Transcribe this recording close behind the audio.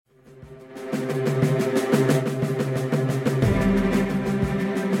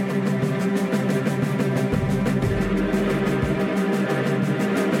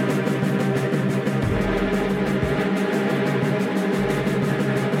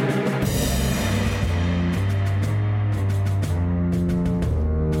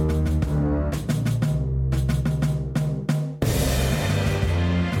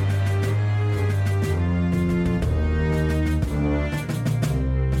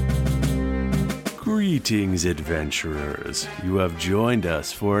Greetings, adventurers. You have joined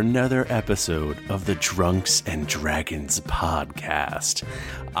us for another episode of the Drunks and Dragons podcast.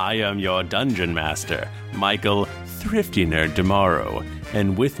 I am your dungeon master, Michael Thrifty Nerd Demaro,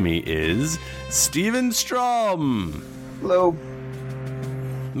 and with me is Steven Strom. Hello.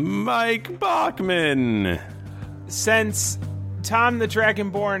 Mike Bachman. Since Tom the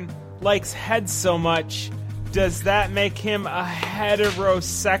Dragonborn likes heads so much, does that make him a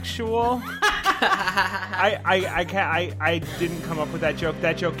heterosexual? I didn't come up with that joke.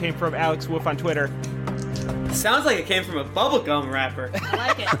 That joke came from Alex Wolf on Twitter. Sounds like it came from a bubblegum rapper. I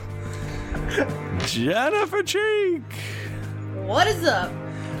like it. Jennifer Cheek. What is up?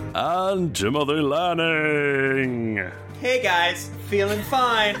 And Timothy Lanning. Hey guys, feeling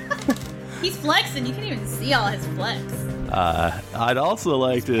fine. He's flexing. You can't even see all his flex. I'd also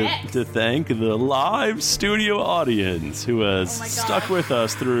like to thank the live studio audience who has stuck with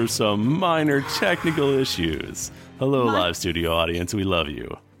us through some minor technical issues. Hello, live studio audience. We love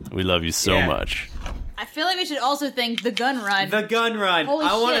you. We love you so much. I feel like we should also thank The Gun Run. The Gun Run. Holy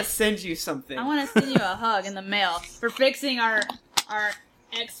I want to shit. send you something. I want to send you a hug in the mail for fixing our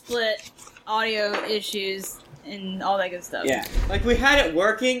XSplit audio issues and all that good stuff. Yeah, like we had it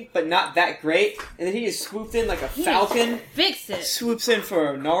working, but not that great, and then he just swooped in like a falcon. Fixed it. Swoops in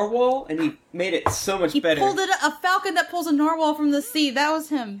for a narwhal, and he made it so much better. He pulled it a falcon that pulls a narwhal from the sea. That was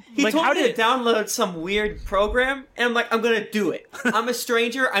him. He told me to download some weird program, and I'm like, I'm gonna do it. I'm a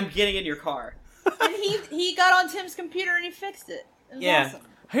stranger. I'm getting in your car. And he got on Tim's computer and he fixed it. It was awesome.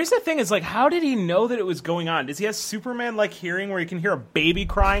 Here's the thing, is like, how did he know that it was going on? Does he have Superman-like hearing where he can hear a baby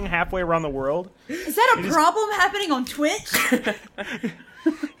crying halfway around the world? Is that a problem happening on Twitch?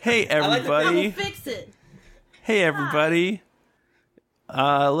 Hey, everybody. We'll fix it. Hey, everybody.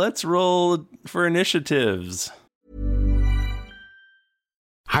 Let's roll for initiatives.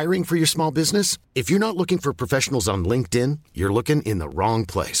 Hiring for your small business? If you're not looking for professionals on LinkedIn, you're looking in the wrong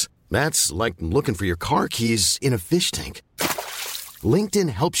place. That's like looking for your car keys in a fish tank. LinkedIn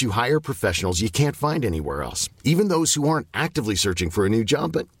helps you hire professionals you can't find anywhere else, even those who aren't actively searching for a new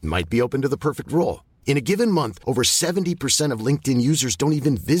job but might be open to the perfect role. In a given month, over 70% of LinkedIn users don't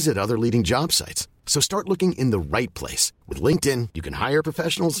even visit other leading job sites. So start looking in the right place. With LinkedIn, you can hire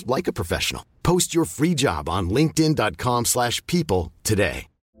professionals like a professional. Post your free job on linkedin.com/people today.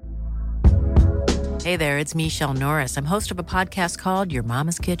 Hey there, it's Michelle Norris. I'm host of a podcast called Your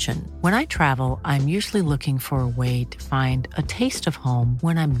Mama's Kitchen. When I travel, I'm usually looking for a way to find a taste of home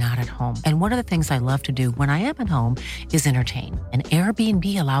when I'm not at home. And one of the things I love to do when I am at home is entertain. And Airbnb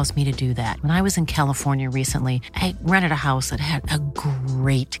allows me to do that. When I was in California recently, I rented a house that had a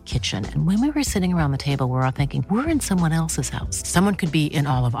great kitchen. And when we were sitting around the table, we were all thinking, we're in someone else's house. Someone could be in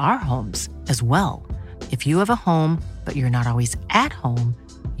all of our homes as well. If you have a home, but you're not always at home,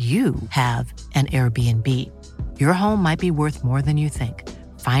 you have an Airbnb. Your home might be worth more than you think.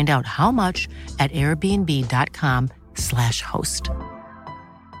 Find out how much at airbnb.com/host.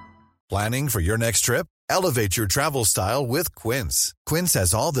 Planning for your next trip? Elevate your travel style with Quince. Quince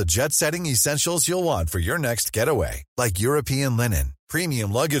has all the jet-setting essentials you'll want for your next getaway, like European linen,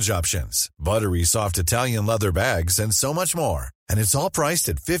 premium luggage options, buttery soft Italian leather bags, and so much more. And it's all priced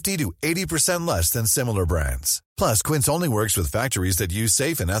at 50 to 80% less than similar brands. Plus, Quince only works with factories that use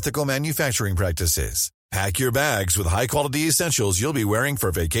safe and ethical manufacturing practices. Pack your bags with high-quality essentials you'll be wearing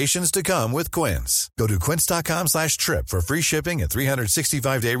for vacations to come with Quince. Go to quince.com/trip for free shipping and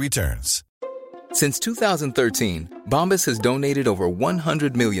 365-day returns. Since 2013, Bombas has donated over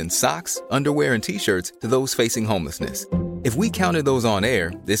 100 million socks, underwear, and T-shirts to those facing homelessness. If we counted those on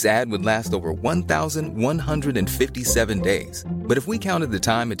air, this ad would last over 1,157 days. But if we counted the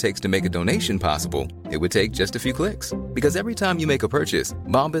time it takes to make a donation possible, it would take just a few clicks. Because every time you make a purchase,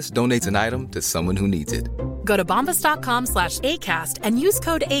 Bombas donates an item to someone who needs it. Go to bombas.com/ACAST and use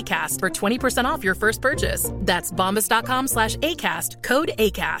code ACAST for 20% off your first purchase. That's bombas.com/ACAST, code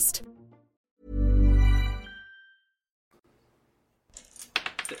ACAST.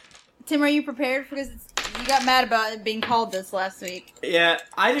 Tim, are you prepared? Because you got mad about it being called this last week. Yeah,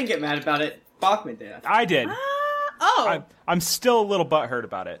 I didn't get mad about it. Bachman did. I did. I'm still a little butthurt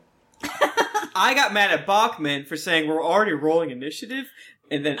about it. I got mad at Bachman for saying we're already rolling initiative,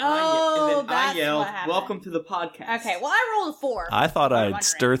 and then I yelled, "Welcome to the podcast." Okay, well, I rolled a 4. I thought I'd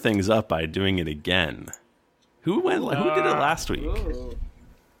stir things up by doing it again. Who did it last week? Ooh.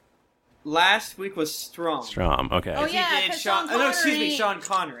 Last week was Strom. Okay. Oh yeah, he did Sean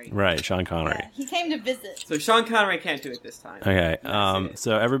Connery. Right, Sean Connery. Yeah, he came to visit. So Sean Connery can't do it this time. Okay.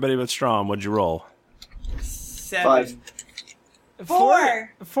 So everybody but Strom, what'd you roll? 7.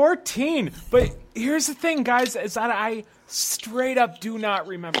 4. 14. But here's the thing, guys, is that I straight up do not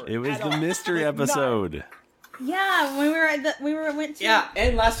remember. It was the mystery episode. Yeah, when we went to. Yeah,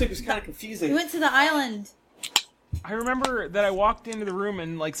 and last week was kind of confusing. We went to the island. I remember that I walked into the room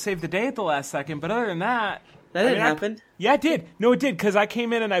and like saved the day at the last second, but other than that, that didn't happen. Yeah, it did. No, it did, because I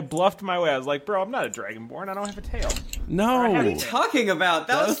came in and I bluffed my way. I was like, bro, I'm not a Dragonborn. I don't have a tail. No. What are you talking about?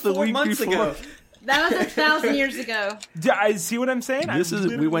 That was 4 months ago. That was 1,000 years ago. I see what I'm saying?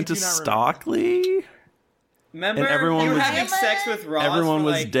 We went to Stockley. Remember? And everyone you was having sex with Roz. Everyone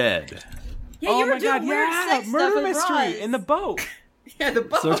was dead. Yeah, you were doing weird sex murder stuff with mystery Roz. in the boat. Yeah, the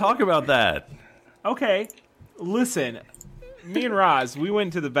boat. So talk about that. Okay, listen. Me and Roz, we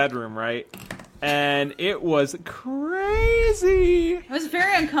went to the bedroom, right? And it was crazy. It was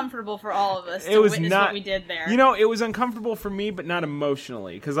very uncomfortable for all of us to witness what we did there. You know, it was uncomfortable for me, but not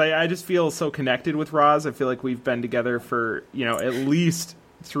emotionally, because I just feel so connected with Roz. I feel like we've been together for, at least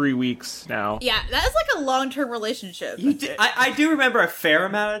 3 weeks now. Yeah, that is like a long-term relationship. I do remember a fair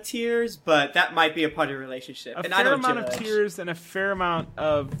amount of tears, but that might be a part of your relationship. A fair amount of tears and a fair amount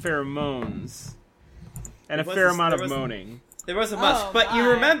of pheromones. And a fair amount of moaning. There wasn't much. But you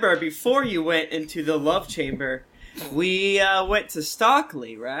remember, before you went into the love chamber, we went to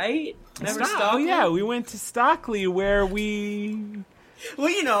Stockley, right? Remember Stockley? Oh, yeah, we went to Stockley where we...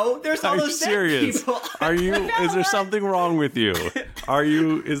 Well, there's all those dead people. Is there something wrong with you?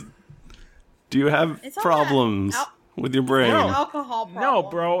 Do you have problems with your brain? No. Alcohol problem. No,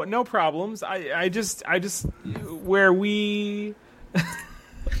 bro, no problems. I just, where we...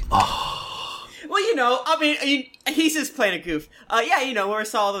 Well, he's just playing a goof. Where I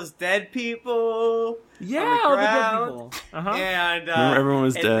saw all those dead people. Yeah, all the dead people. Uh-huh. And remember everyone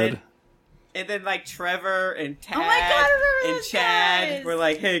was dead. And then like Trevor and Tad and Chad were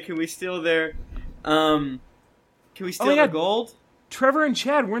like, "Hey, can we steal their their gold?" Trevor and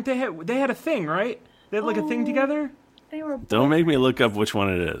Chad they had a thing, right? They had like a thing together. They were. Don't make me look up which one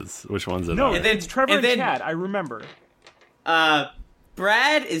it is. Which one's it? No, it's Trevor and Chad. I remember.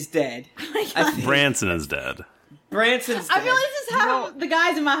 Brad is dead. Branson is dead. Branson's dead. I feel like this is how the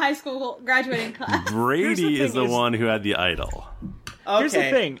guys in my high school graduating class. Brady is the one who had the idol. Okay. Here's the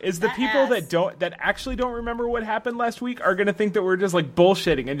thing: is the people that actually don't remember what happened last week are going to think that we're just like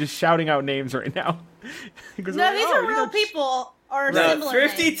bullshitting and just shouting out names right now. No, these are real people. Or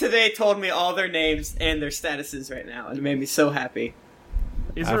Thrifty names. today told me all their names and their statuses right now, and it made me so happy.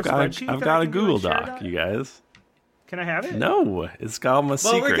 I've got a Google Doc, you guys. Can I have it? No, it's got all my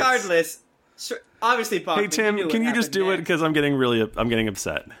secrets. Well, regardless, obviously, Bob. Hey Tim, can you just do it because I'm getting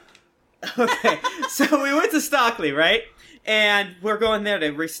upset. Okay, so we went to Stockley, right? And we're going there to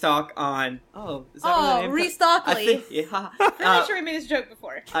restock on. Is that Restockley. I think, yeah. I'm pretty sure we made this joke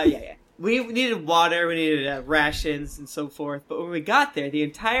before. Yeah. We needed water, we needed rations, and so forth. But when we got there, the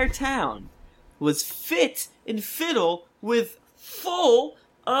entire town was fit and fiddle with full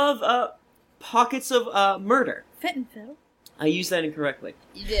of pockets of murder. Fit and fiddle? I used that incorrectly.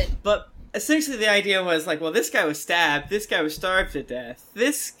 You did. But essentially the idea was like, well, this guy was stabbed, this guy was starved to death,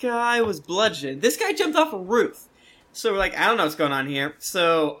 this guy was bludgeoned, this guy jumped off a roof. So we're like, I don't know what's going on here.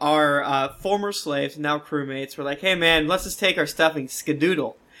 So our former slaves, now crewmates, were like, hey man, let's just take our stuff and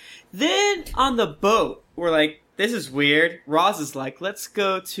skedoodle. Then on the boat, we're like, this is weird. Roz is like, let's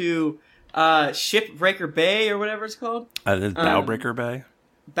go to Shipbreaker Bay or whatever it's called. Bowbreaker Bay?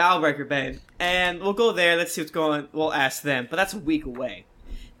 Bowbreaker Bay. And we'll go there, let's see what's going on. We'll ask them. But that's a week away.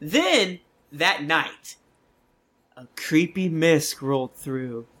 Then, that night, a creepy mist rolled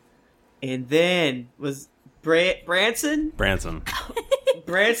through. And then was Branson? Branson.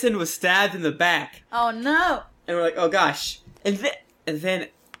 Branson was stabbed in the back. Oh no. And we're like, oh gosh. And then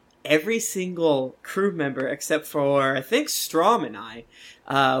every single crew member, except for, I think, Strom and I,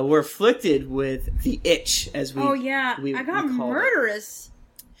 were afflicted with the itch, as we I got murderous.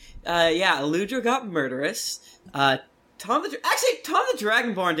 Aludra got murderous. Tom the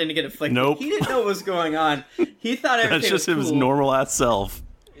Dragonborn didn't get afflicted. Nope. He didn't know what was going on. He thought everything That's just was cool. his normal ass self.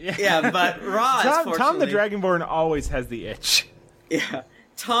 Yeah, but Roz, Tom the Dragonborn always has the itch. Yeah.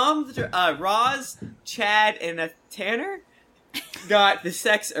 Roz, Chad, and Tanner got the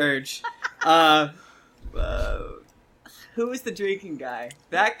sex urge. Who was the drinking guy?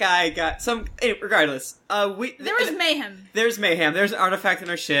 That guy got some... regardless. There was mayhem. There's mayhem. There's an artifact in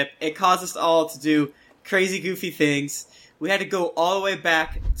our ship. It caused us all to do crazy, goofy things. We had to go all the way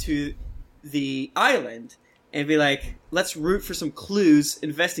back to the island and be like, let's root for some clues,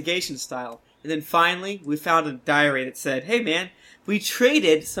 investigation style. And then finally, we found a diary that said, hey man, we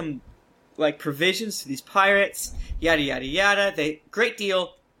traded some, provisions to these pirates, yada yada yada. Great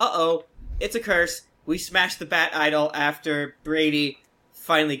deal. It's a curse. We smashed the bat idol after Brady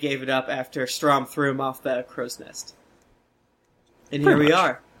finally gave it up after Strom threw him off the crow's nest. And here we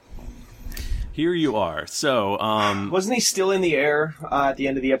are. Here you are. So, wasn't he still in the air at the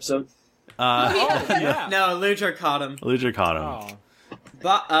end of the episode? Yeah. No, Ludra caught him. Ludra caught him.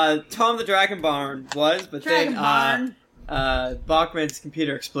 Tom the Dragonborn was, but then Bachman's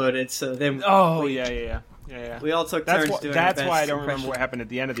computer exploded, so then... Oh, yeah. We all took turns doing our That's best why I don't impression. remember what happened at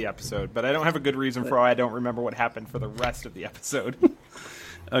the end of the episode, but I don't have a good reason for why I don't remember what happened for the rest of the episode.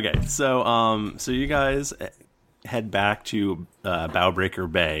 Okay, so you guys head back to Bowbreaker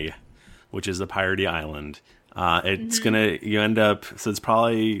Bay, which is a piratey island. It's you end up, so it's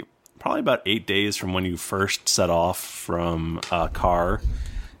probably about 8 days from when you first set off from Car.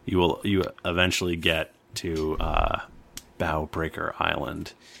 You eventually get to Bowbreaker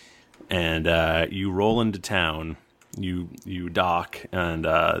Island, and you roll into town. You dock, and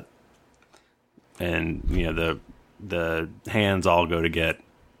you know the hands all go to get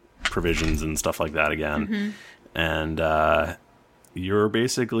provisions and stuff like that again, and you're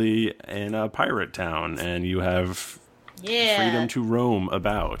basically in a pirate town, and you have freedom to roam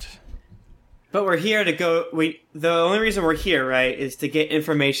about. But we're here to go... The only reason we're here, right, is to get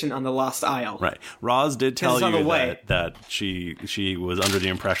information on the Lost Isle. Right. Roz did tell it's on you the way. that she was under the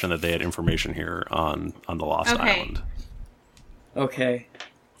impression that they had information here on the Lost Island. Okay.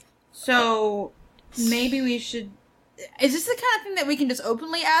 So maybe we should... Is this the kind of thing that we can just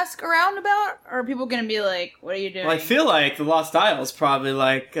openly ask around about? Or are people going to be like, what are you doing? Well, I feel like the Lost Isle is probably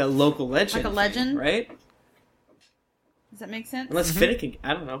like a local legend. Like a legend? Right? Does that make sense? Unless Finnegan...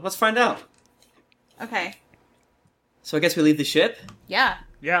 I don't know. Let's find out. Okay. So I guess we leave the ship? Yeah.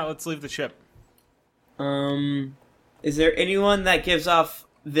 Yeah, let's leave the ship. Is there anyone that gives off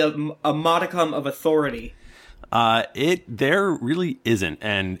a modicum of authority? There really isn't,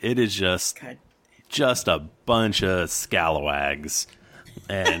 and it is just a bunch of scalawags.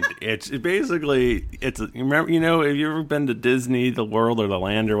 And it's basically, remember, have you ever been to Disney, the World or the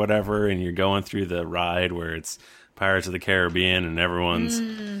Land or whatever, and you're going through the ride where it's Pirates of the Caribbean and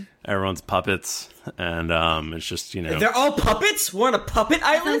everyone's puppets, and it's just, They're all puppets? We're on a puppet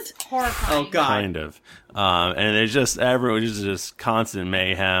island? That's horrifying. Oh, God. Kind of. And there's just just constant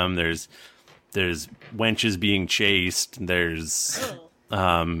mayhem. There's wenches being chased. There's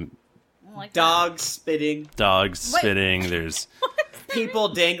dogs spitting. There's people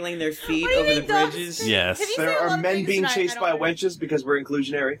dangling their feet over the bridges. Yes. There are men being chased by wenches because we're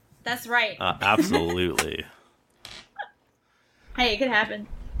inclusionary. That's right. Absolutely. Hey, it could happen.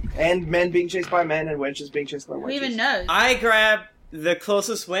 And men being chased by men and wenches being chased by wenches. Who even knows? I grab the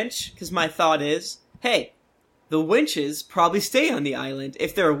closest winch because my thought is, hey, the winches probably stay on the island.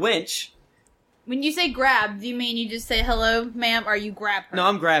 If they're a winch... When you say grab, do you mean you just say, hello, ma'am, or you grab her? No,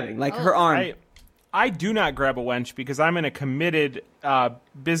 I'm grabbing, her arm. I do not grab a wench because I'm in a committed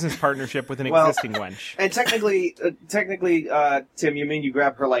business partnership with an existing wench. And technically, Tim, you mean you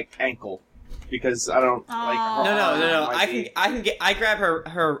grab her, ankle. Because I don't like... No. I grab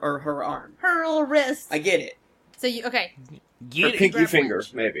her arm. Her little wrist. I get it. So you, okay. Her pinky finger,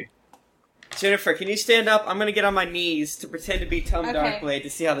 maybe. Jennifer, can you stand up? I'm going to get on my knees to pretend to be Tom Okay. Darkblade to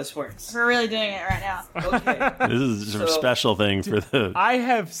see how this works. We're really doing it right now. Okay. This is a special thing for the... I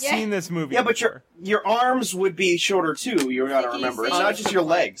have seen this movie Yeah, but before. your arms would be shorter, too, you gotta remember. It's not just your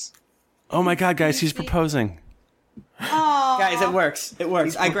legs. Oh my god, guys, he's proposing. Oh, Guys, it works. It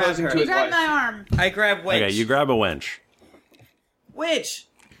works. I grab her. You grab my arm. I grab winch. Okay, you grab a wench. Winch!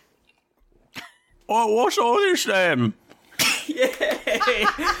 Oh, what's all this then? Yay!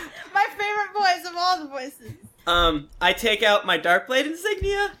 My favorite voice of all the voices. I take out my Darkblade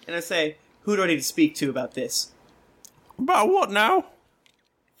insignia, and I say, who do I need to speak to about this? About what now?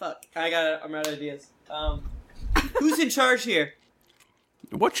 Fuck. I'm out of ideas. Who's in charge here?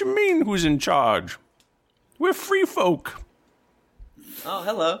 What you mean, who's in charge? We're free folk. Oh,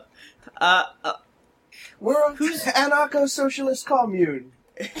 hello. We're an anarcho-socialist commune.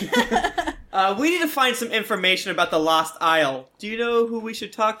 We need to find some information about the Lost Isle. Do you know who we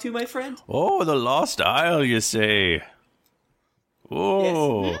should talk to, my friend? Oh, the Lost Isle, you say?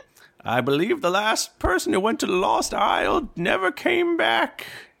 Oh, Yes. I believe the last person who went to the Lost Isle never came back.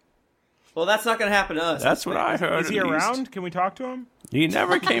 Well, that's not going to happen to us. That's what I heard. Is he at least. around? Can we talk to him? He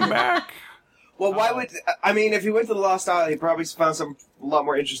never came back. Well, why would... I mean, if he went to the Lost Isle, he probably found something a lot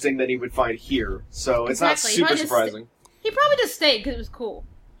more interesting than he would find here. So it's not Exactly. super surprising. He probably just stayed because it was cool.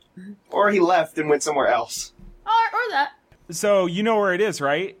 Or he left and went somewhere else. Or that. So you know where it is,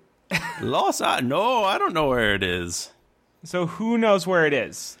 right? Lost Isle? No, I don't know where it is. So who knows where it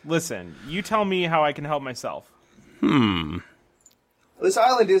is? Listen, you tell me how I can help myself. This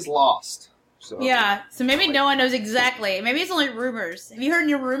island is lost. So. Yeah, so maybe no one knows exactly. Maybe it's only rumors. Have you heard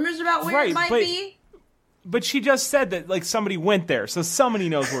any rumors about where it might be? But she just said that like somebody went there, so somebody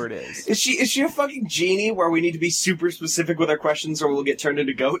knows where it is. Is she a fucking genie where we need to be super specific with our questions or we'll get turned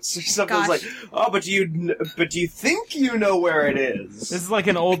into goats or something? It's like, oh, but do you think you know where it is? This is like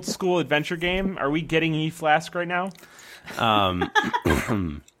an old school adventure game. Are we getting E-Flask right now?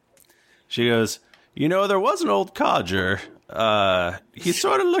 She goes, there was an old codger. He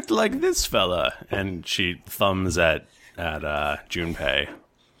sort of looked like this fella. And she thumbs at Junpei.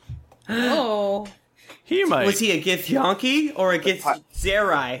 Oh. He might. Was he a Githyanki or a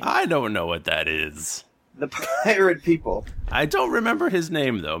Githzerai? I don't know what that is. The pirate people. I don't remember his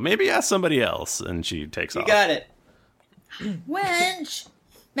name, though. Maybe ask somebody else. And she takes off. You got it. Wench.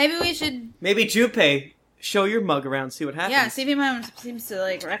 Maybe we should... Maybe Junpei, show your mug around, see what happens. Yeah, see if anyone seems to,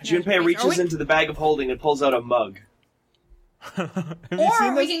 like, recognize... Junpei reaches into the bag of holding and pulls out a mug. Or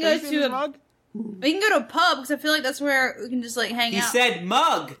we can go to a mug? We can go to a pub, because I feel like that's where we can just, like, hang out. He said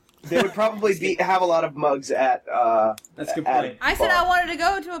mug! They would probably have a lot of mugs at, That's a good point. I said I wanted to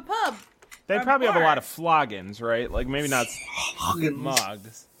go to a pub. They probably have a lot of floggins, right? Like, maybe not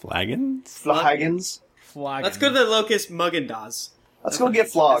mugs. Flagons? Flagons? Floggins. Let's go to the Locust Muggendas. Let's go get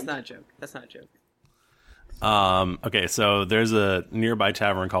flogged. That's not a joke. Okay, so there's a nearby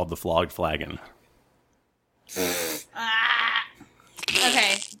tavern called the Flogged Flagon. Okay.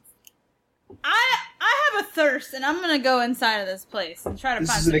 I have a thirst, and I'm gonna go inside of this place and try to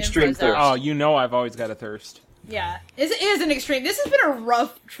find some infos out. Oh, I've always got a thirst. Yeah, it is an extreme. This has been a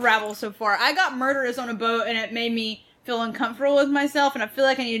rough travel so far. I got murderous on a boat, and it made me feel uncomfortable with myself, and I feel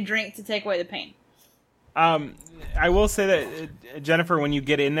like I need a drink to take away the pain. I will say that, Jennifer, when you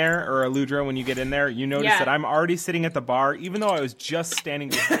get in there, or Aludra, when you get in there, you notice that I'm already sitting at the bar, even though I was just standing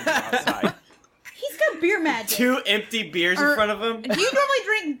behind you outside. He's got beer magic. 2 empty beers in front of him. Do you normally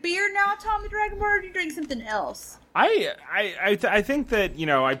drink beer now, Tommy Dragonborn, or do you drink something else? I think that,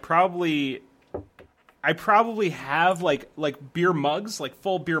 I probably have like beer mugs, like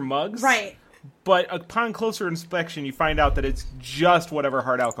full beer mugs. Right. But upon closer inspection, you find out that it's just whatever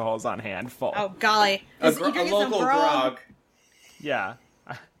hard alcohol is on hand full. Oh, golly. A local grog. Yeah.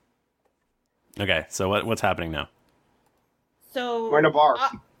 Okay, so what's happening now? So we're in a bar.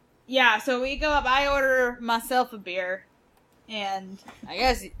 Yeah, so we go up. I order myself a beer, and I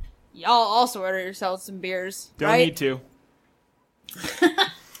guess y'all also order yourselves some beers. Don't right? need to. All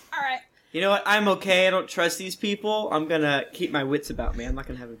right. You know what? I'm okay. I don't trust these people. I'm gonna keep my wits about me. I'm not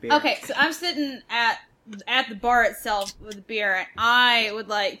gonna have a beer. Okay, so I'm sitting at the bar itself with a beer, and I would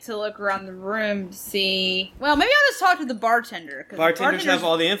like to look around the room to see. Well, maybe I'll just talk to the bartender. Bartenders have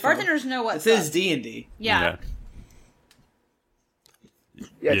all the info. Bartenders know what's This is D&D. Yeah.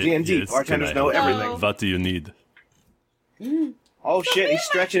 Yeah, D&D. Yes, Bartenders know everything. What do you need? Oh shit, he's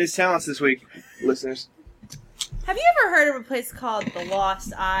stretching his talents this week, listeners. Have you ever heard of a place called the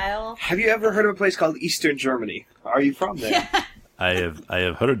Lost Isle? Have you ever heard of a place called Eastern Germany? Are you from there? Yeah. I have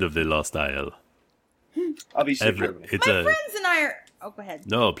heard of the Lost Isle. Of Eastern Germany. My friends and I are... Oh, go ahead.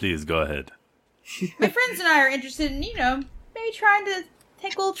 No, please, go ahead. My friends and I are interested in, maybe trying to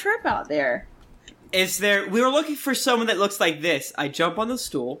take a little trip out there. We were looking for someone that looks like this. I jump on the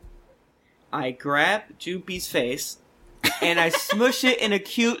stool, I grab Junpei's face, and I smush it in a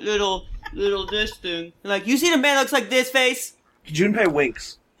cute little this thing. Like, you see the man looks like this face? Junpei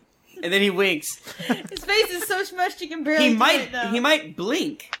winks. And then he winks. His face is so smushed you can barely see it, though. He might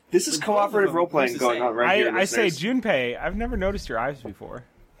blink. This is cooperative role-playing going on right here, I say, listeners. Junpei, I've never noticed your eyes before.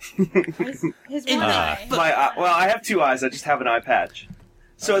 His one eye. Well, I have 2 eyes. I just have an eye patch.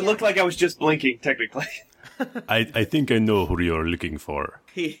 So it looked like I was just blinking, technically. I think I know who you're looking for.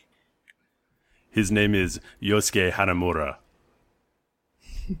 His name is Yosuke Hanamura.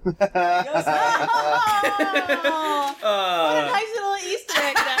 What a nice little Easter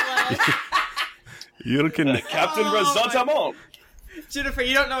egg that was. You can Captain Resentment. Jennifer,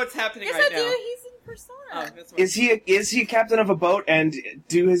 you don't know what's happening Yes, right I now. do. He's in Persona. Is he captain of a boat, and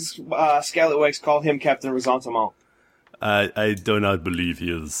do his scalawags call him Captain Resentment? I do not believe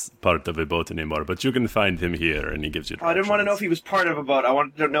he is part of a boat anymore, but you can find him here, and he gives you directions. I didn't want to know if he was part of a boat. I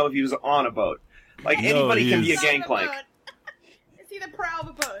wanted to know if he was on a boat. Like, anybody can be a gangplank. Is he the prow of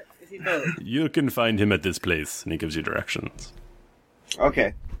a boat? Is he both? You can find him at this place, and he gives you directions.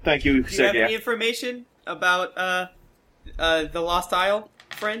 Okay. Thank you, Do you have Sergei. any information about the Lost Isle,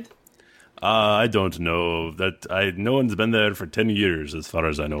 friend? I don't know. No one's been there for 10 years, as far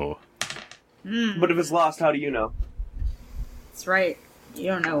as I know. But if it's lost, how do you know? That's right. You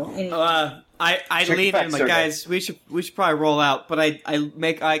don't know anything. I Check lead the him facts, like, Sergey. guys, we should probably roll out. But I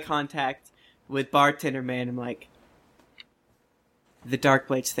make eye contact with bartender man. I'm like, the Dark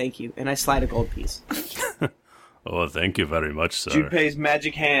Blades, thank you, and I slide a gold piece. Oh, thank you very much, sir. Junpei's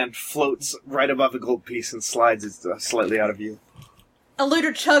magic hand floats right above the gold piece and slides it slightly out of view.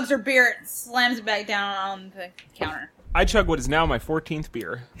 Eludra chugs her beer and slams it back down on the counter. I chug what is now my 14th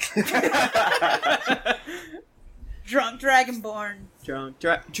beer. Drunk Dragonborn.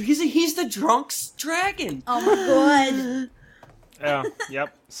 He's the drunk's dragon. Oh my god. Yeah,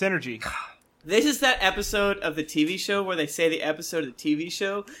 yep. Synergy. This is that episode of the TV show where they say the episode of the TV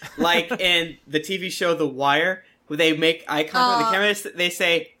show, like in the TV show The Wire, where they make eye contact with the camera. They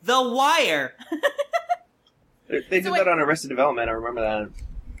say, The Wire. They did that on Arrested Development, I remember that.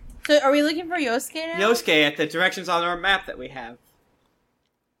 So are we looking for Yosuke now? Yosuke at the directions on our map that we have.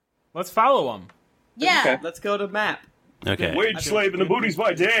 Let's follow him. Yeah. Okay. Let's go to map. Okay. Wage slave and the booties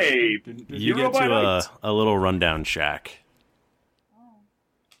by day. You get to a little rundown shack.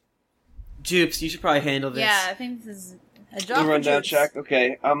 Jupes, you should probably handle this. Yeah, I think this is a job The for rundown Jukes. check.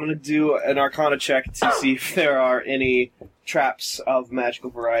 Okay, I'm gonna do an Arcana check to see if there are any traps of magical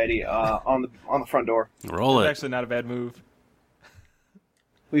variety on the front door. Roll That's it. actually not a bad move.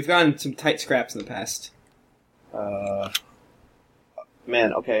 We've gotten some tight scraps in the past.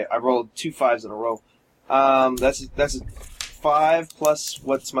 Man, okay, I rolled 2 5s in a row. That's a 5 plus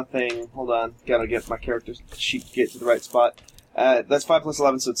what's my thing? Hold on, gotta get my character sheet to get to the right spot. That's 5 plus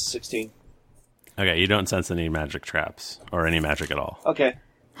 11, so it's 16. Okay, you don't sense any magic traps or any magic at all. Okay,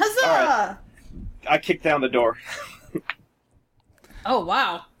 Huzzah! All right. I kicked down the door. Oh,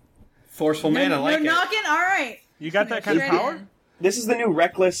 wow. Forceful man, I like it. No knocking? Alright. You got that kind of power? This is the new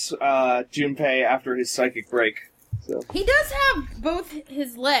reckless Junpei after his psychic break. So. He does have both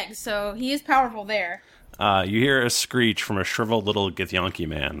his legs, so he is powerful there. You hear a screech from a shriveled little Githyanki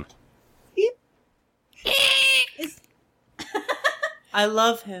man. I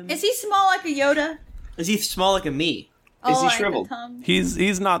love him. Is he small like a Yoda? Is he small like a me? Is he like shriveled? the tongue?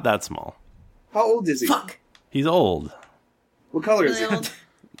 He's not that small. How old is he? Fuck. He's old. What color is Really he? old.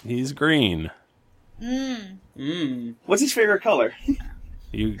 He's green. What's his favorite color?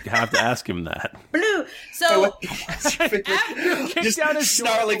 You have to ask him that. Blue. So, Kick Just down his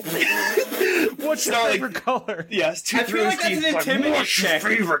snarling. What's your snarling. favorite color? Yes, I feel like that's an intimidate check.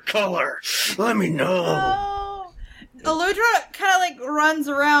 favorite color? Let me know. Eludra kind of like runs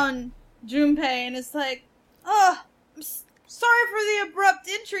around Junpei and is like, "Oh, I'm sorry for the abrupt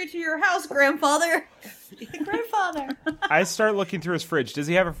entry to your house, grandfather." Grandfather. I start looking through his fridge. Does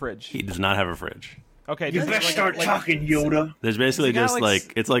he have a fridge? He does not have a fridge. Okay. You does he best like- start like- talking, Yoda. There's basically Has he got, just like,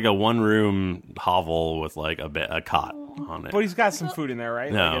 like it's like a one-room hovel with like a cot on it. But he's got some food in there,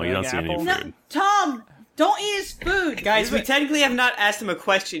 right? No, Like you an don't see any apple? food. No, Tom, don't eat his food. Guys, we technically have not asked him a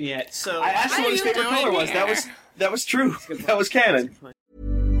question yet, so... I asked him what his What are you favorite color was. doing That was true. That was canon.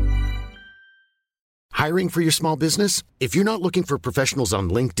 Hiring for your small business? If you're not looking for professionals on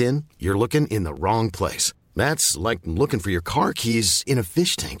LinkedIn, you're looking in the wrong place. That's like looking for your car keys in a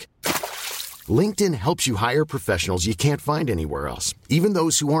fish tank. LinkedIn helps you hire professionals you can't find anywhere else, even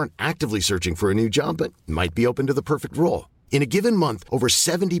those who aren't actively searching for a new job but might be open to the perfect role. In a given month, over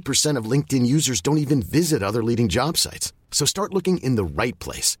 70% of LinkedIn users don't even visit other leading job sites. So start looking in the right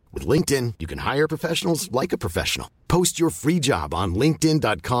place. With LinkedIn, you can hire professionals like a professional. Post your free job on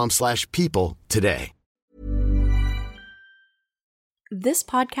linkedin.com/people today. This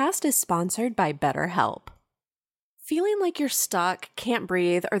podcast is sponsored by BetterHelp. Feeling like you're stuck, can't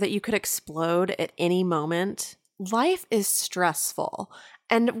breathe, or that you could explode at any moment? Life is stressful.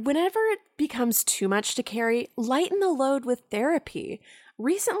 And whenever it becomes too much to carry, lighten the load with therapy.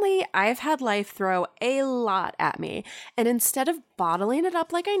 Recently, I've had life throw a lot at me, and instead of bottling it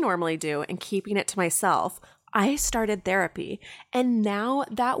up like I normally do and keeping it to myself, I started therapy, and now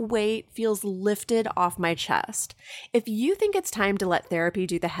that weight feels lifted off my chest. If you think it's time to let therapy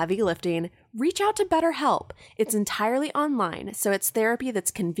do the heavy lifting, reach out to BetterHelp. It's entirely online, so it's therapy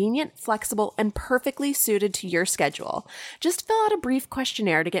that's convenient, flexible, and perfectly suited to your schedule. Just fill out a brief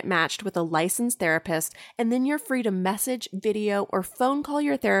questionnaire to get matched with a licensed therapist, and then you're free to message, video, or phone call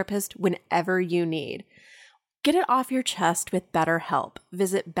your therapist whenever you need. Get it off your chest with BetterHelp.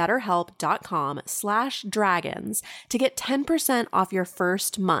 Visit betterhelp.com/dragons to get 10% off your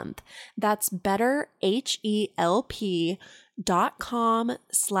first month. That's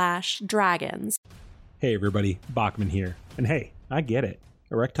betterhelp.com/dragons. Hey everybody, Bachman here. And hey, I get it.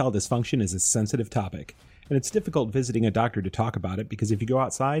 Erectile dysfunction is a sensitive topic, and it's difficult visiting a doctor to talk about it because if you go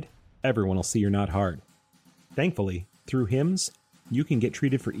outside, everyone will see you're not hard. Thankfully, through HIMS, you can get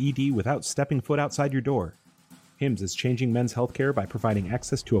treated for ED without stepping foot outside your door. HIMS is changing men's healthcare by providing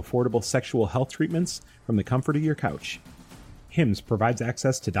access to affordable sexual health treatments from the comfort of your couch. HIMS provides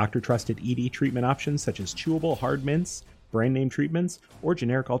access to doctor-trusted ED treatment options such as chewable hard mints, brand name treatments, or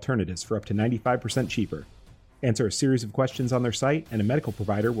generic alternatives for up to 95% cheaper. Answer a series of questions on their site, and a medical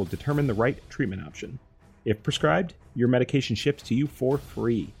provider will determine the right treatment option. If prescribed, your medication ships to you for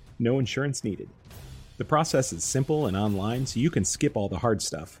free. No insurance needed. The process is simple and online, so you can skip all the hard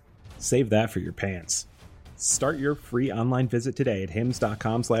stuff. Save that for your pants. Start your free online visit today at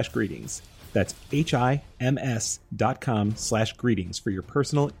hims.com/greetings. That's HIMS.com/greetings for your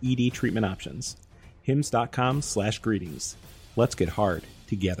personal ED treatment options. hims.com/greetings. Let's get hard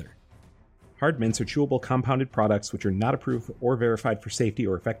together. Hard mints are chewable compounded products which are not approved or verified for safety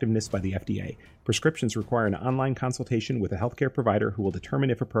or effectiveness by the FDA. Prescriptions require an online consultation with a healthcare provider who will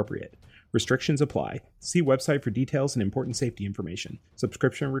determine if appropriate. Restrictions apply. See website for details and important safety information.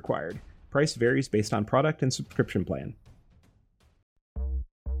 Subscription required. Price varies based on product and subscription plan.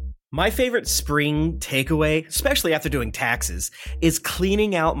 My favorite spring takeaway, especially after doing taxes, is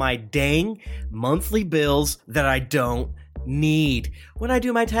cleaning out my dang monthly bills that I don't need. When I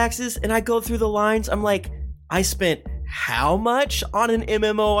do my taxes and I go through the lines, I'm like, I spent how much on an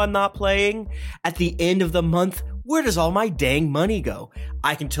MMO I'm not playing? At the end of the month, where does all my dang money go?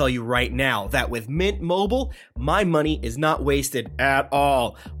 I can tell you right now that with Mint Mobile, my money is not wasted at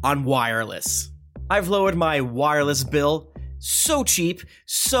all on wireless. I've lowered my wireless bill so cheap,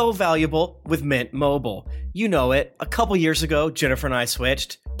 so valuable with Mint Mobile. You know it. A couple years ago, Jennifer and I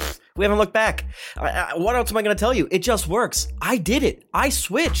switched. We haven't looked back. What else am I going to tell you? It just works. I did it. I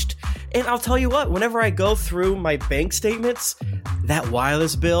switched. And I'll tell you what, whenever I go through my bank statements, that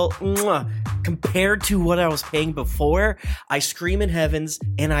wireless bill, compared to what I was paying before, I scream in heavens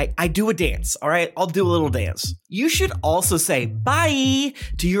and I do a dance, all right? I'll do a little dance. You should also say bye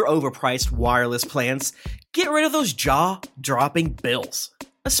to your overpriced wireless plans. Get rid of those jaw-dropping bills,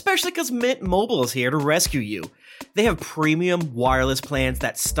 especially because Mint Mobile is here to rescue you. They have premium wireless plans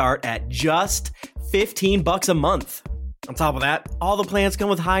that start at just $15 a month. On top of that, all the plans come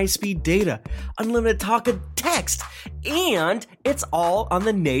with high-speed data, unlimited talk and text, and it's all on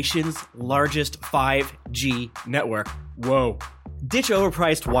the nation's largest 5G network. Whoa. Ditch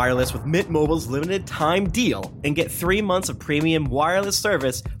overpriced wireless with Mint Mobile's limited time deal and get 3 months of premium wireless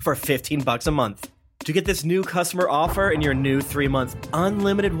service for $15 a month. To get this new customer offer and your new 3-month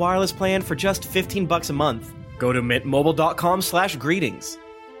unlimited wireless plan for just $15 a month, go to mintmobile.com/greetings.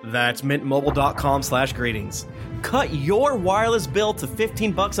 That's mintmobile.com/greetings. Cut your wireless bill to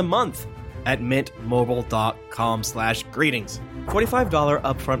 $15 a month at mintmobile.com/greetings. $45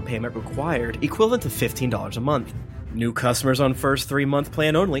 upfront payment required, equivalent to $15 a month. New customers on first 3-month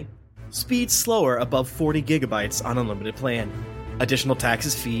plan only. Speed slower above 40 gigabytes on unlimited plan. Additional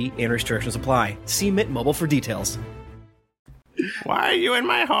taxes, fee, and restrictions apply. See Mint Mobile for details. Why are you in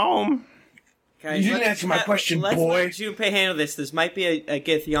my home? Guys, you didn't answer my question, boy. Let's let Junpei handle this. This might be a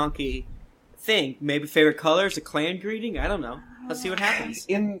Githyanki thing. Maybe favorite colors, a clan greeting? I don't know. Let's see what happens.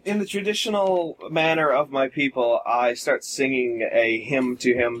 In the traditional manner of my people, I start singing a hymn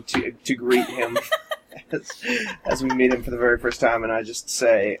to him to greet him as we meet him for the very first time, and I just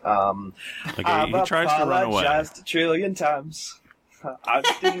say, he tries to run away. I've apologized a trillion times. I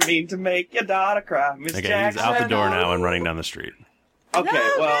didn't mean to make your daughter cry, Miss Jackson. He's out the door now and running down the street. Okay,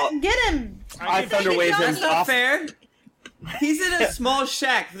 well, get him. I thunderwave him That's not fair. He's in a small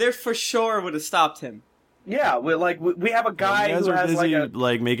shack. There for sure would have stopped him. Yeah, we have a guy you guys who are has busy,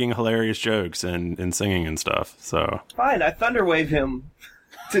 making hilarious jokes and singing and stuff. So fine, I thunderwave him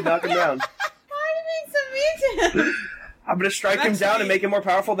to knock him down. Why are you being so mean to him? I'm gonna strike him down and make him more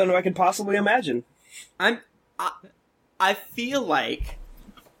powerful than I can possibly imagine. I feel like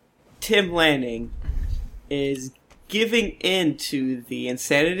Tim Lanning is giving in to the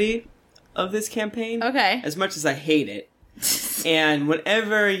insanity of this campaign. Okay. As much as I hate it. And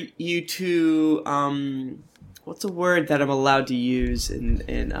whenever you two, what's a word that I'm allowed to use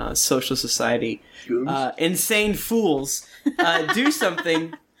in social society? Insane fools do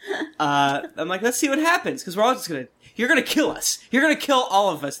something. I'm like, let's see what happens, because we're all just you're gonna kill us. You're gonna kill all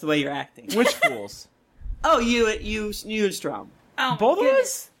of us the way you're acting. Which fools? Oh, you and Strom. Oh, both of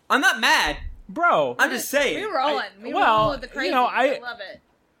us? I'm not mad, bro. I'm just saying. We rolling. We rolling with the crazy. I love it.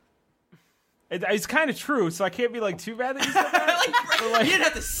 It's kind of true, so I can't be too bad that you said that. You didn't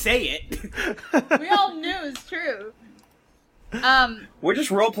have to say it. We all knew it's true. We're just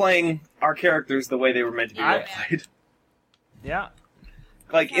role playing our characters the way they were meant to be role played. Yeah.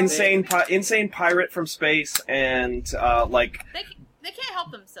 Insane pirate from space and They can't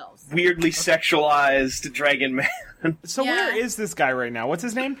help themselves. Weirdly sexualized dragon man. So where is this guy right now? What's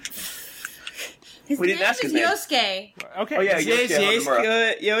his name? We didn't ask his name. Yosuke. Okay. Oh yeah,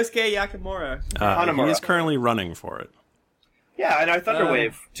 Yosuke Yakamura. He's currently running for it. Yeah, and I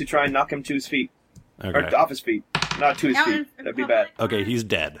thunderwave to try and knock him to his feet. Okay. Or off his feet. Not to his feet. That'd be bad. Okay, he's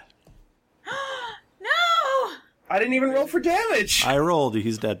dead. No! I didn't even roll for damage. I rolled.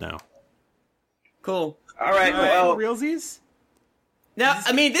 He's dead now. Cool. All right. Well, realsies. Now,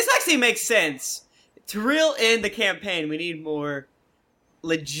 I mean, this actually makes sense. To reel in the campaign, we need more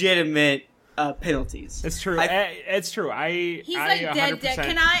legitimate penalties. It's true. It's true. He's like dead.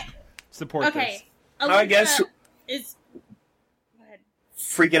 Can I support this? Okay. I guess is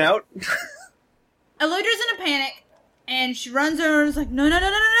freaking out. Eludra's in a panic, and she runs over and is like, no,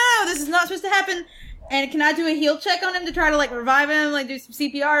 this is not supposed to happen. And can I do a heal check on him to try to, like, revive him, like, do some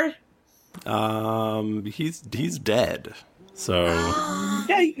CPR? He's dead. So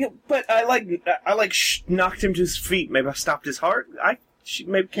yeah, but I knocked him to his feet. Maybe I stopped his heart.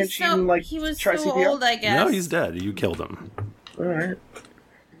 Maybe can't she even like he was try so CPR? old, I guess. no, he's dead. You killed him. All right.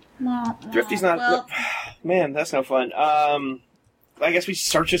 Well, Thrifty's not. well, Man, that's no fun. I guess we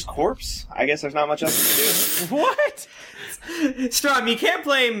search his corpse. I guess there's not much else to do. What? Strom, you can't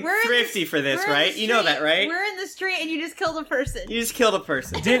blame Thrifty for this, right? You know that, right? We're in the street and you just killed a person. You just killed a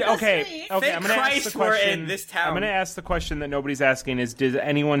person. Okay. I'm Thank gonna ask Christ the question. we're in this town. I'm gonna ask the question that nobody's asking: is did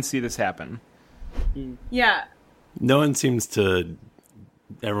anyone see this happen? Yeah. No one seems to.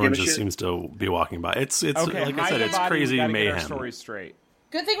 Everyone Give a just shit. seems to be walking by. It's Okay, like I hide said, the it's body, we crazy gotta get our mayhem. story straight.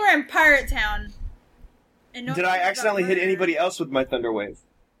 Good thing we're in Pirate Town. And no Did one I got accidentally hit murdered. anybody else with my thunder wave?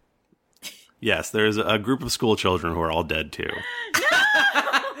 Yes, there's a group of school children who are all dead too.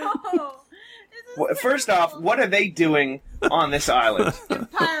 No! Well, first off, what are they doing on this island?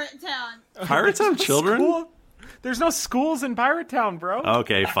 Pirate Town. Pirates have children? School? There's no schools in Pirate Town, bro.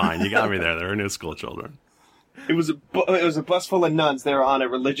 Okay, fine. You got me there. There are no school children. It was a bus full of nuns. They were on a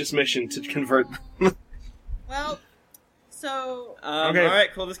religious mission to convert. Well, so Okay. All right,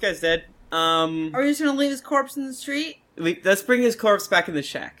 cool. This guy's dead. are we just gonna leave his corpse in the street? Let's bring his corpse back in the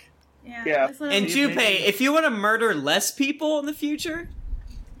shack. Yeah. let's let him- And Junpei, if you want to murder less people in the future,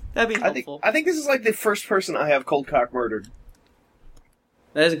 that'd be helpful. I think this is like the first person I have cold cock murdered.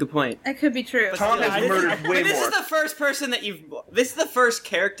 That is a good point. That could be true. Tom has murdered way But this more. is the first person that you've. This is the first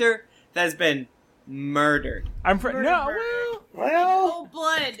character that has been murdered. Well, Cold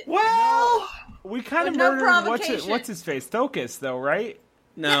blood. well, we kind of With no murdered provocation. what's his face, Thokus, though, right?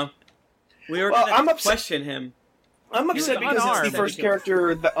 No, we were Well, going I'm to upset- question him. I'm upset was because it's unarmed. the first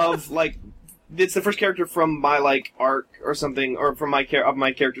character of like. It's the first character from my like arc or something, or from my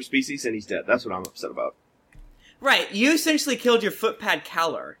character species, and he's dead. That's what I'm upset about. Right, you essentially killed your footpad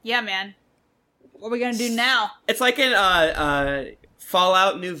Cowler. Yeah, man. What are we gonna do now? It's like in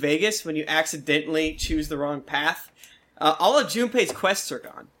Fallout New Vegas when you accidentally choose the wrong path. All of Junpei's quests are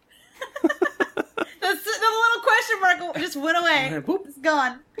gone. The little question mark just went away. It's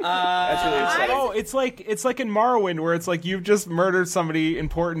gone. That's really upsetting. Oh, it's like in Morrowind where it's like you've just murdered somebody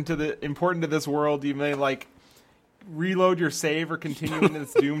important to this world. You may like reload your save or continue into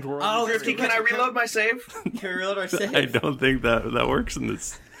this doomed world. Oh, Thrifty, can I reload my save? Can we reload our save? I don't think that works in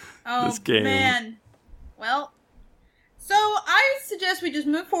this Oh, game. man. Well, so I suggest we just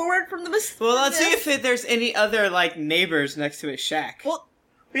move forward from the Well, let's see if there's any other like neighbors next to his shack. Well,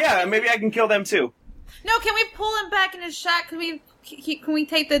 Yeah, maybe I can kill them too. no, can we pull him back in his shack? Can we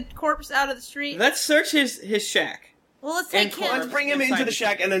take the corpse out of the street? Let's search his shack. Well, let's take him. Let's bring him into the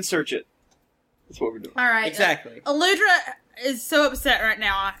shack and then search it. That's what we're doing. All right. Exactly. Eludra is so upset right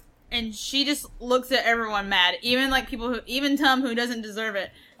now, and she just looks at everyone mad, even like people even Tom who doesn't deserve it.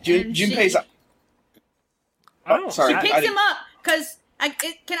 And Junpei's. Oh, sorry. She picks him up because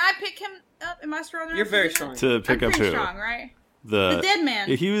can I pick him up? Am I stronger? You're very strong. To pick I'm up pretty who? strong, right? The dead man.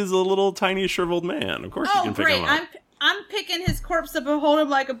 He was a little tiny shriveled man. Of course you Oh, can pick great! him up. I'm picking his corpse up and hold him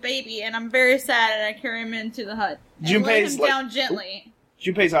like a baby, and I'm very sad, and I carry him into the hut and lay Junpei's him like- down gently.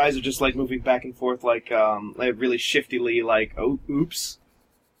 Junpei's eyes are just like moving back and forth, like really shiftily, like oh, oops.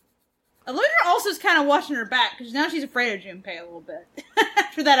 Eludra also is kind of watching her back because now she's afraid of Junpei a little bit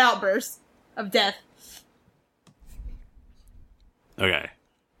after that outburst of death. Okay.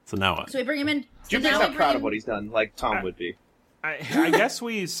 So now what? So we bring him in. So Junpei's now we not bring proud him- of what he's done, like Tom would be. I guess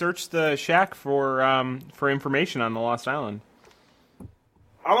we searched the shack for information on the Lost Island.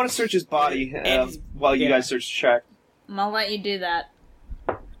 I want to search his body And- while you yeah. guys search the shack. I'm gonna let you do that.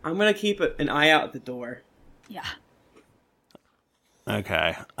 I'm gonna keep an eye out at the door. Yeah.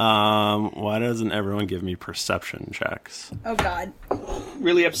 Okay. Why doesn't everyone give me perception checks? Oh God.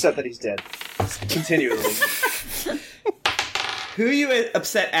 Really upset that he's dead. Continually. Who are you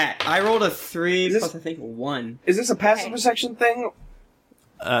upset at? I rolled a 3 Is this- plus I think a 1. Is this a passive perception thing?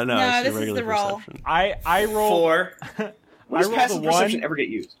 No, No, it's this a is regular the roll. perception. I rolled 4. When does rolled passive a 1. perception ever get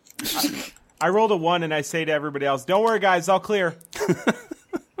used? I rolled a 1, and I say to everybody else, "Don't worry, guys, all clear."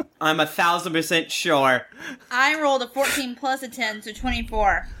 I'm 1,000% sure. I rolled a 14 plus a 10, so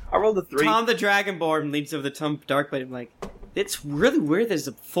 24. I rolled a 3. Tom the Dragonborn leads over the Tom Darkblade. I'm like, it's really weird. There's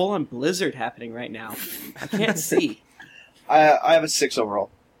a full-on blizzard happening right now. I can't see. I have a 6 overall.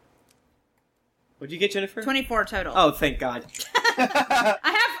 What'd you get, Jennifer? 24 total. Oh, thank God.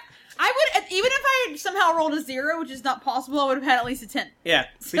 I would, even if I somehow rolled a 0, which is not possible, I would have had at least a 10. Yeah.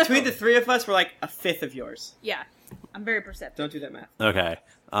 Between the three of us, we're like a fifth of yours. Yeah. I'm very perceptive. Don't do that math. Okay.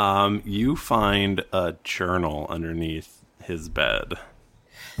 You find a journal underneath his bed.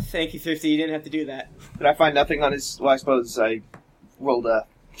 Thank you, Thrifty. You didn't have to do that. Did I find nothing on his... Well, I suppose I rolled a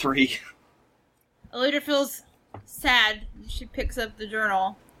 3. Eludra feels sad. She picks up the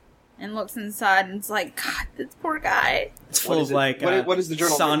journal and looks inside and it's like, God, this poor guy. It's full of, like, what is the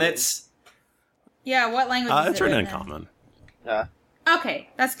journal? Sonnets. Yeah, what language is it? It's written in Common. Okay,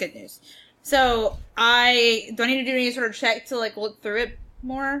 that's good news. So, do I need to do any sort of check to, like, look through it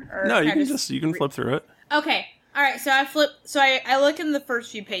more? Or No, you can flip through it. Okay. Alright, so I look in the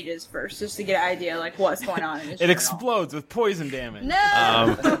first few pages first, just to get an idea, like, what's going on in this It journal. explodes with poison damage.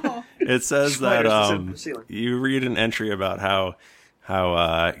 No! It says that you read an entry about how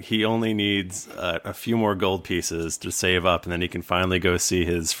he only needs a few more gold pieces to save up, and then he can finally go see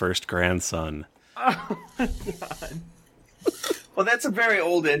his first grandson. Oh my God. Well, that's a very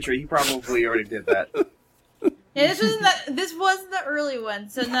old entry. He probably already did that. Yeah, this wasn't the early one.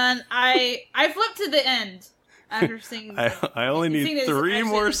 So then I flipped to the end after seeing. I only need 3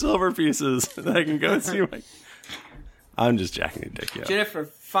 more silver pieces that I can go see my... I'm just jacking your dick, yo. Jennifer,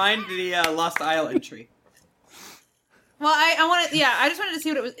 find the Lost Isle entry. Well, I wanted. Yeah, I just wanted to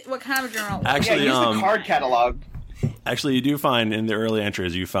see what kind of a journal. Actually, use the card catalog. Actually, you do find in the early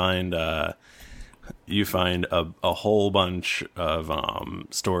entries, you find a whole bunch of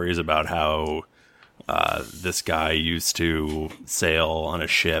stories about how this guy used to sail on a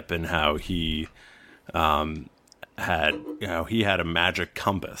ship and how he had a magic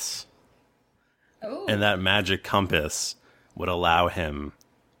compass. Ooh. And that magic compass would allow him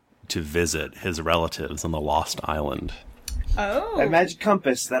to visit his relatives on the Lost Island. Oh. A magic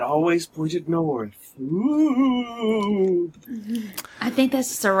compass that always pointed north. Ooh. I think that's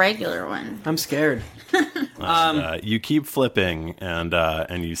just a regular one. I'm scared. You keep flipping,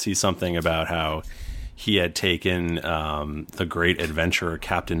 and you see something about how he had taken the great adventurer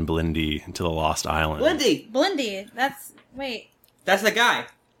Captain Blindy to the Lost Island. Blindy. That's the guy.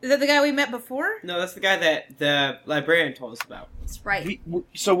 Is that the guy we met before? No, that's the guy that the librarian told us about. That's right.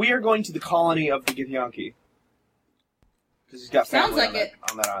 So we are going to the colony of the Githyanki. Because he's got Sounds family like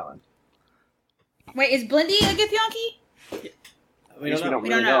on that island. Wait, is Blindy a Githyanki? We don't know.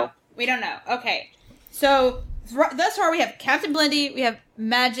 We don't know. Okay. So, thus far we have Captain Blindy, we have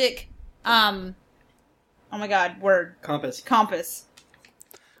magic, oh my God, word. Compass.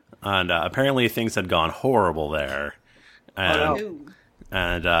 And apparently things had gone horrible there. And,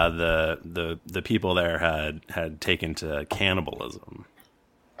 and the people there had taken to cannibalism.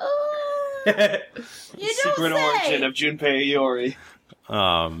 You don't Secret origin of Junpei Iori.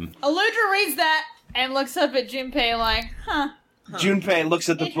 Eludra reads that and looks up at Junpei like, huh. Junpei looks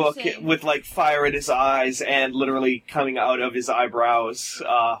at the book with, like, fire in his eyes and literally coming out of his eyebrows,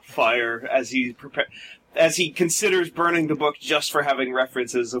 fire as he considers burning the book just for having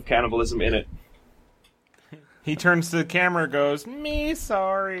references of cannibalism in it. He turns to the camera and goes, "Me,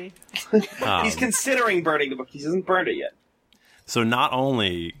 sorry." He's considering burning the book. He hasn't burned it yet. So not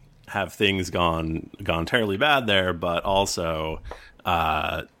only have things gone terribly bad there, but also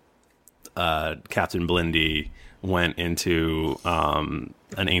Captain Blindy went into an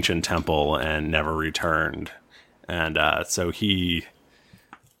ancient temple and never returned, and so he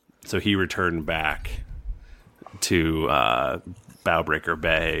returned back to Bowbreaker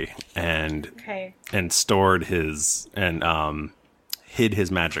Bay and stored his hid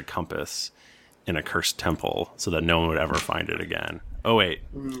his magic compass in a cursed temple so that no one would ever find it again. Oh wait.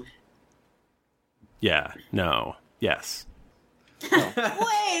 Yeah. No. Yes.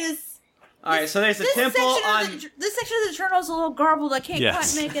 Wait. Alright, so there's a temple on... This section of the journal is a little garbled. I can't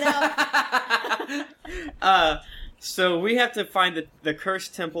quite make it out. So we have to find the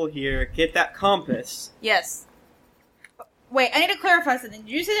cursed temple here, get that compass. Yes. Wait, I need to clarify something. Did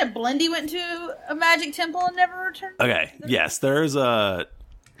you say that Blindy went to a magic temple and never returned? Okay, yes, okay,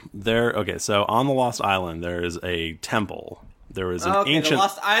 so on the Lost Island, there is a temple. There was an ancient... the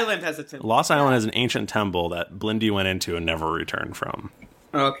Lost Island has a temple. Lost Island has an ancient temple that Blindy went into and never returned from.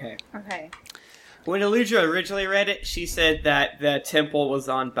 Okay. When Eludra originally read it, she said that the temple was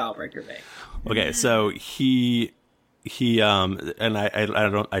on Bowbreaker Bay. Okay, so he and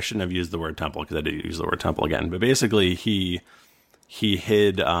I shouldn't have used the word temple because I did use the word temple again, but basically he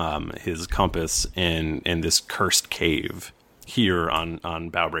hid his compass in this cursed cave. here on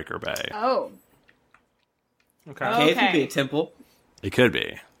Bowbreaker Bay. Oh. Okay. Cave could be a temple. It could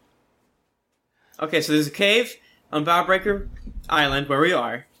be. Okay, so there's a cave on Bowbreaker Island where we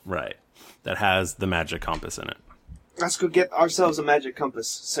are. Right. That has the magic compass in it. Let's go get ourselves a magic compass,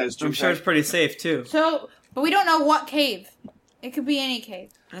 says Junpei. I'm sure it's pretty safe, too. So, but we don't know what cave. It could be any cave.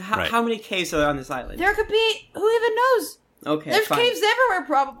 How many caves are there on this island? There could be... Who even knows? Okay, There's fine. caves everywhere,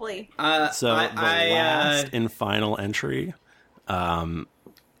 probably. So the last and final entry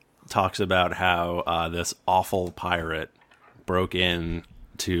talks about how this awful pirate broke in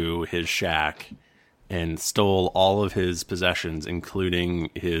to his shack and stole all of his possessions, including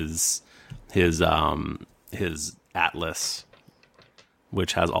his atlas,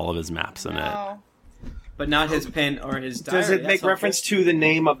 which has all of his maps in it. But not his pen or his diary. Does it make reference to the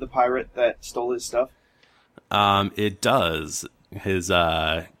name of the pirate that stole his stuff? It does. His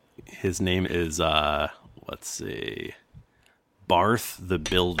name is let's see, Barth the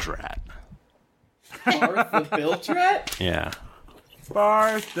Bildrat. Barth the Bildrat? Yeah.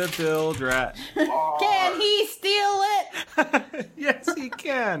 Barth the Bildrat. Can he steal it? Yes, he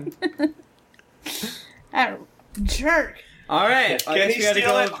can. That jerk. All right. I Can guess he we gotta steal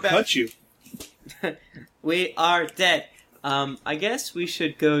go it? I'll back. cut you. We are dead. I guess we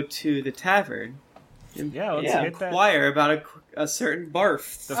should go to the tavern. And Yeah, let's hit that. inquire about a certain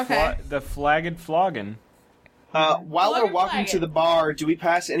barf. The flagged flogging. While we're Flag walking it. to the bar, do we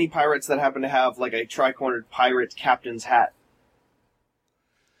pass any pirates that happen to have like a tri-cornered pirate captain's hat?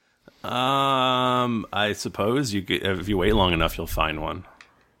 I suppose you could, if you wait long enough, you'll find one.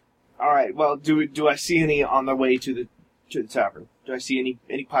 All right. Well, do I see any on the way to the tavern? Do I see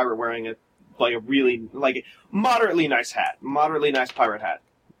any pirate wearing a really moderately nice hat, moderately nice pirate hat?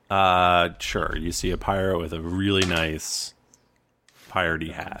 Sure. You see a pirate with a really nice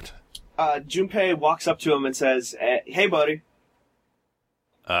piratey hat. Junpei walks up to him and says, "Hey, buddy."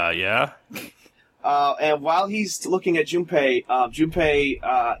 Yeah? And while he's looking at Junpei,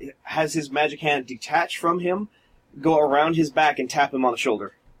 Junpei has his magic hand detach from him, go around his back, and tap him on the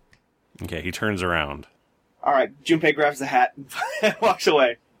shoulder. Okay, he turns around. All right, Junpei grabs the hat and walks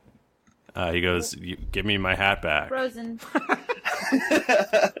away. He goes, give me my hat back. Frozen.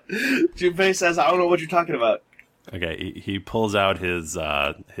 Junpei says, "I don't know what you're talking about." Okay, he pulls out his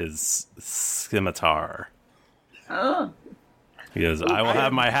scimitar. Oh. He goes, I will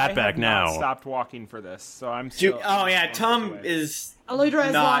have my hat back now. Stopped walking for this, so I'm still. Oh yeah, Tom is. Aludra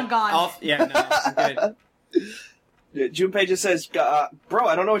is not long gone. Yeah, no, I'm good. Junpei just says, "Bro,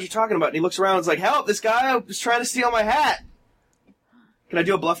 I don't know what you're talking about." And he looks around and is like, "Help, this guy was trying to steal my hat." Can I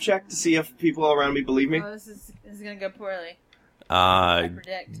do a bluff check to see if people around me believe me? Oh, this is gonna go poorly. I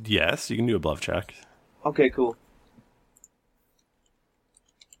predict. Yes, you can do a bluff check. Okay, cool.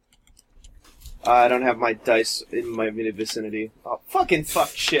 I don't have my dice in my vicinity. Oh, fuck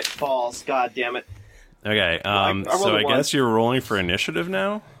shit balls. God damn it. Okay, I rolled so a I one. guess you're rolling for initiative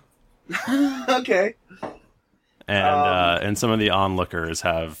now? Okay. And some of the onlookers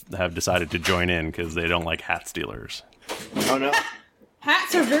have decided to join in because they don't like hat stealers. Oh no.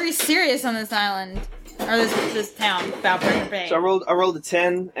 Hats are very serious on this island. Or this town, Bowbreaker Bay. So I rolled a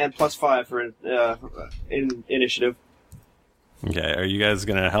 10 and plus 5 for in initiative. Okay, are you guys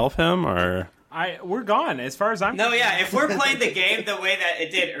gonna help him or? We're gone as far as I'm. No, yeah. If we're playing the game the way that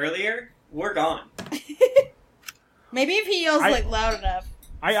it did earlier, we're gone. Maybe if he yells loud enough.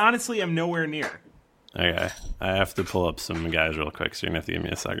 I honestly am nowhere near. Okay, I have to pull up some guys real quick, so you're gonna have to give me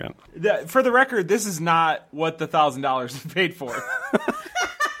a second. For the record, this is not what the $1,000 is paid for.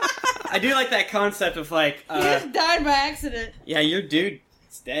 I do like that concept of He just died by accident. yeah, your dude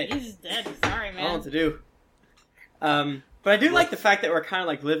is dead. He's just dead. Sorry, I don't know man. what to do. But I do like the fact that we're kind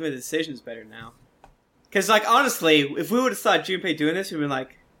of living the decisions better now. Because honestly, if we would have saw Junpei doing this, we'd have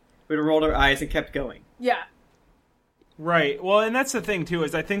rolled our eyes and kept going. Yeah. Right. Well, and that's the thing too,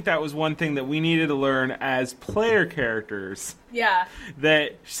 is I think that was one thing that we needed to learn as player characters. Yeah.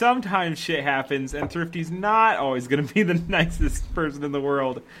 That sometimes shit happens, and Thrifty's not always going to be the nicest person in the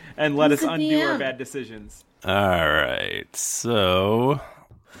world and let us undo our bad decisions. All right, so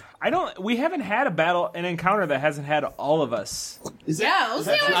we haven't had an encounter that hasn't had all of us.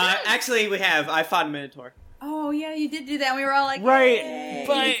 Actually, we have. I fought a Minotaur. Oh, yeah, you did do that. We were all like, right. Yay.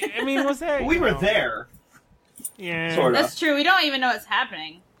 But, I mean, was that... We were there. Yeah. Sort of. That's true. We don't even know what's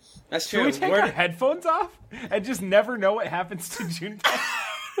happening. That's true. Should we take our headphones off and just never know what happens to Junpei?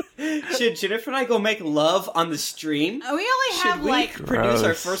 Should Jennifer and I go make love on the stream? We only have, Should we produce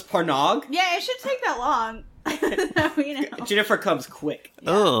our first Parnog? Yeah, it should take that long. We know. Jennifer comes quick.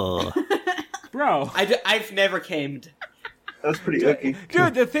 Oh. Bro. I've never camed. That's pretty icky.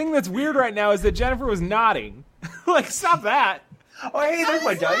 Dude, the thing that's weird right now is that Jennifer was nodding. Like, stop that. Oh, hey, there's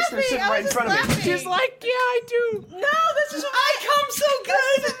my dice. They're sitting right in front of me. She's like, yeah, I do. No, this is I come so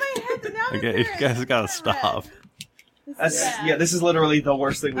good. My head now. Okay, you guys gotta stop. This is literally the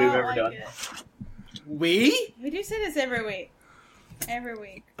worst thing we've ever done. We do say this every week. Every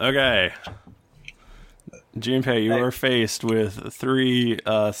week. Okay. Junpei, you are faced with 3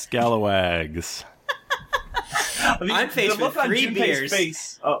 scalawags. I'm faced with 3 beers.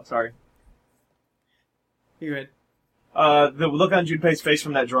 Face. Oh, sorry. You're good. The look on Junpei's face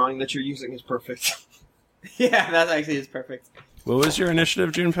from that drawing that you're using is perfect. Yeah, that actually is perfect. What was your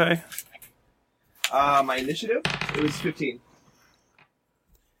initiative, Junpei? My initiative? It was 15.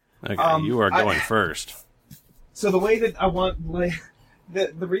 Okay, you are going first. So the way that I want,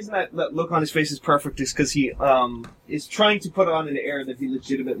 the reason that look on his face is perfect is because he is trying to put on an air that he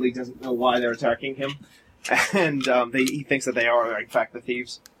legitimately doesn't know why they're attacking him, and he thinks that they are in fact the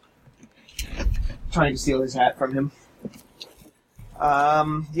thieves trying to steal his hat from him.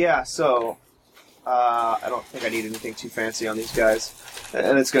 So I don't think I need anything too fancy on these guys,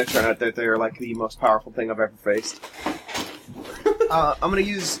 and it's going to turn out that they're like the most powerful thing I've ever faced. I'm going to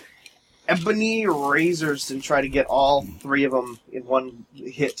use ebony razors and try to get all 3 of them in one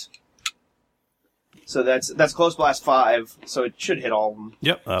hit. So that's close blast 5, so it should hit all of them.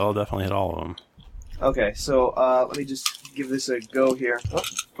 Yep, that'll definitely hit all of them. Okay, so let me just give this a go here.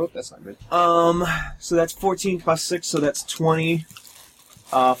 Oh, that's not good. So that's 14 plus 6, so that's 20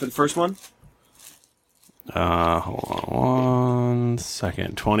 for the first one. Hold on 1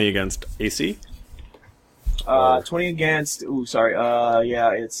 second. 20 against AC? 20 against... Ooh, sorry.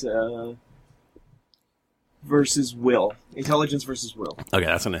 It's... versus will. Intelligence versus will. Okay,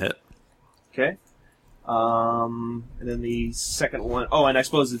 that's gonna hit. Okay. And then the second one... Oh, and I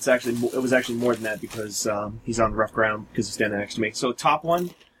suppose it was actually more than that because he's on rough ground because he's standing next to me. So top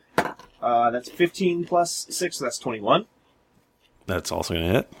one, that's 15 plus 6, so that's 21. That's also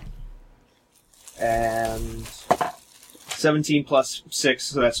gonna hit. And 17 plus 6,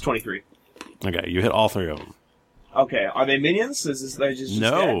 so that's 23. Okay, you hit all 3 of them. Okay, are they minions? Is this they just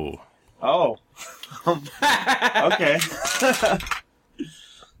no? Dead? Oh, okay.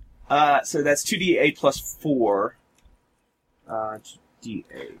 So that's 2d8 plus 4.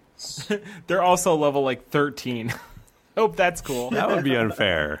 2d8. They're also level like 13. Hope that's cool. That would be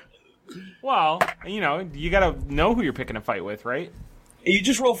unfair. Well, you gotta know who you're picking a fight with, right? You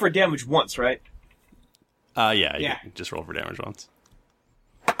just roll for damage once, right? Yeah. You just roll for damage once.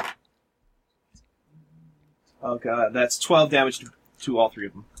 Okay, that's 12 damage to all 3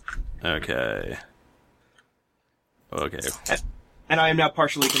 of them. Okay. And I am now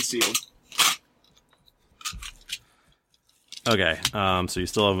partially concealed. Okay, so you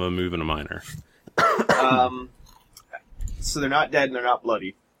still have a move and a minor. So they're not dead and they're not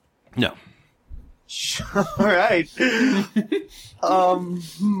bloody. No. Alright.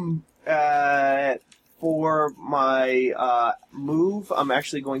 For my move, I'm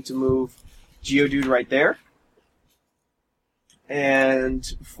actually going to move Geodude right there. And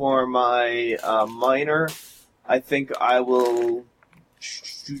for my minor, I think I will...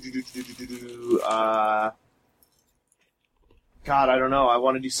 God, I don't know. I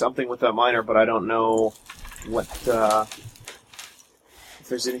want to do something with that minor, but I don't know what... if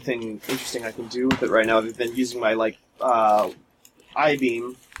there's anything interesting I can do with it right now other than using my,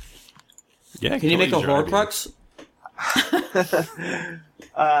 I-beam. Yeah, can you make a Horcrux?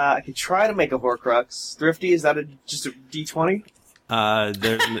 I could try to make a Horcrux. Thrifty, is that just a D20?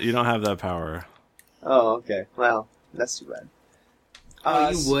 You don't have that power. Oh, okay. Well, that's too bad.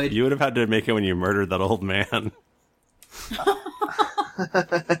 You would. You would have had to make it when you murdered that old man.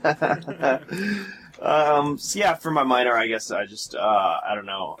 So yeah, for my minor, I guess I just, I don't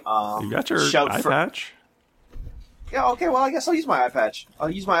know. You got your eye patch? Yeah, okay, well, I guess I'll use my eye patch. I'll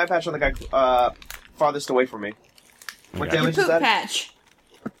use my eye patch on the guy, farthest away from me. What damage is that? Patch.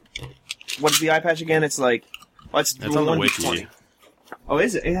 What is the eye patch again? It's like... It's on the wiki. Oh,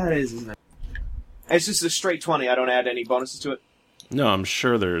 is it? Yeah, it is, isn't it? It's just a straight 20. I don't add any bonuses to it? No, I'm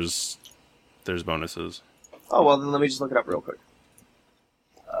sure there's bonuses. Oh, well, then let me just look it up real quick.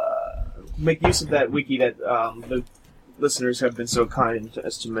 Make use of that wiki that the listeners have been so kind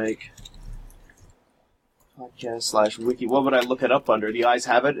as to make. Podcast/wiki. What would I look it up under? The Eyes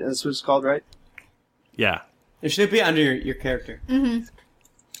Have It? That's what it's called, right? Yeah. It should be under your character. Mm-hmm.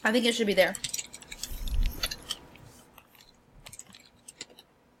 I think it should be there.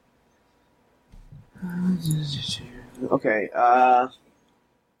 Okay,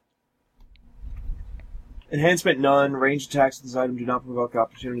 enhancement none, ranged attacks with this item do not provoke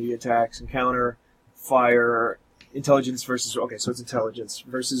opportunity attacks, encounter, fire, intelligence versus, okay, so it's intelligence,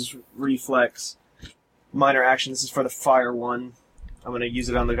 versus reflex, minor action. This is for the fire one. I'm going to use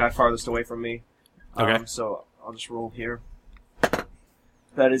it on the guy farthest away from me. Okay. So I'll just roll here.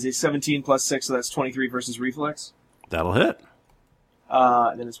 That is a 17 plus 6, so that's 23 versus reflex. That'll hit.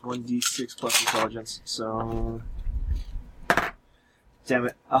 And then it's 1d6 plus intelligence. So, damn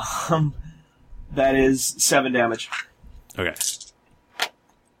it. That is 7 damage. Okay.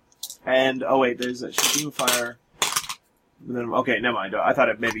 And there's a shooting fire. Okay, never mind. I thought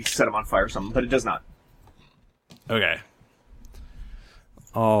it maybe set him on fire or something, but it does not. Okay.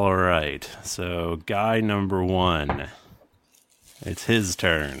 All right. So, guy number 1. It's his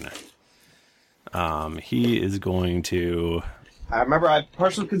turn. He is going to... I remember I have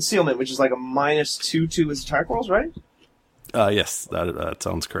partial concealment, which is like a -2 to his attack rolls, right? Yes, that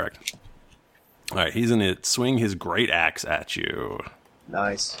sounds correct. All right, he's going to swing his great axe at you.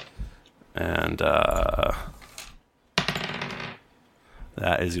 Nice. And that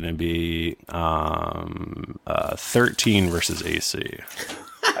is going to be 13 versus AC.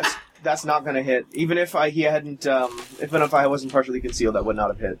 That's not going to hit. Even if I wasn't partially concealed, that would not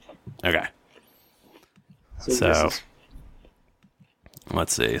have hit. Okay. So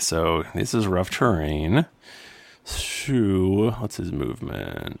let's see. So this is rough terrain. So what's his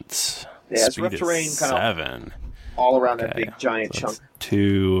movement? Yeah, it's rough terrain, kind of 7. All around that big giant chunk.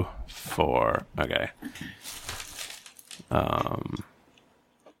 2, 4. Okay.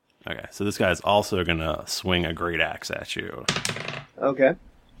 Okay. So this guy's also gonna swing a great axe at you. Okay.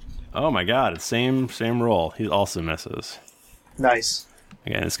 Oh my God! It's same roll. He also misses. Nice.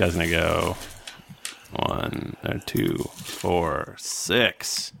 Okay, this guy's gonna go 1, 2, 4,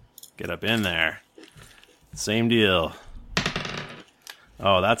 6. Get up in there. Same deal.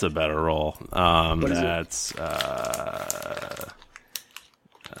 Oh, that's a better roll. That's 17.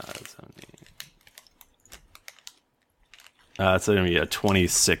 It's gonna be a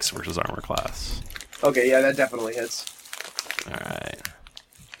 26 versus armor class. Okay, yeah, that definitely hits. All right.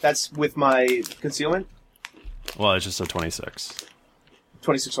 That's with my concealment? Well, it's just a 26.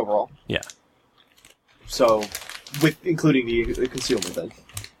 26 overall. Yeah. So, with including the concealment then.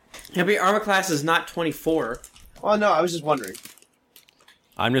 Yeah, but your armor class is not 24. Well, no, I was just wondering.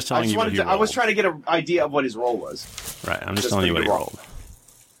 I'm just telling you what he rolled. I was trying to get an idea of what his roll was. Right, I'm just telling you what he rolled.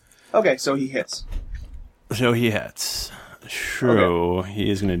 Okay, so he hits. So he hits. True, okay.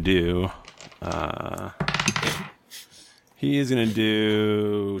 He is going to do... he is going to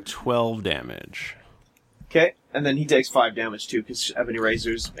do 12 damage. Okay, and then he takes 5 damage too, because Ebony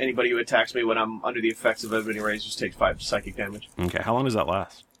Razors, anybody who attacks me when I'm under the effects of Ebony Razors takes 5 psychic damage. Okay, how long does that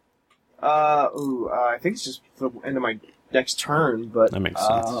last? I think it's just the end of my next turn, but... That makes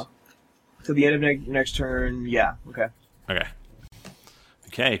sense. To the end of next turn, yeah, okay. Okay.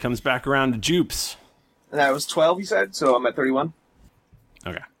 Okay, it comes back around to Jupes. And that was 12, you said, so I'm at 31?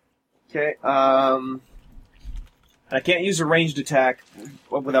 Okay. Okay, I can't use a ranged attack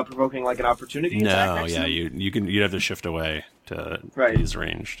without provoking like an opportunity attack. No, yeah, you'd have to shift away to use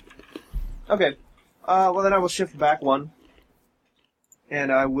ranged. Okay, well then I will shift back 1,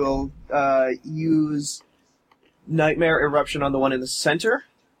 and I will use Nightmare Eruption on the one in the center.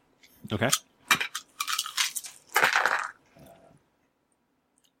 Okay.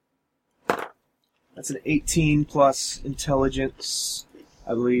 That's an 18 plus intelligence,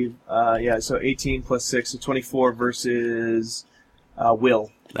 I believe. So 18 plus 6, so 24 versus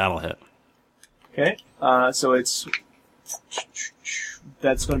will. That'll hit. Okay, so it's...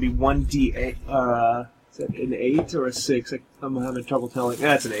 That's going to be 1d8. Is that an 8 or a 6? I'm having trouble telling.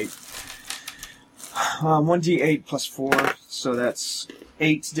 Yeah, it's an 8. 1d8 plus 4, so that's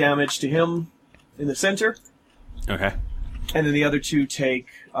 8 damage to him in the center. Okay. And then the other 2 take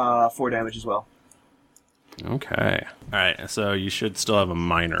 4 damage as well. Okay. Alright, so you should still have a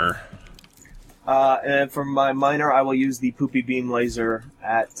minor. And for my minor, I will use the Poopy Beam Laser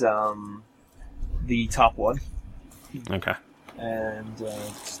at the top one. Okay. And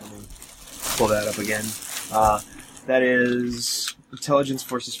just let me pull that up again. That is Intelligence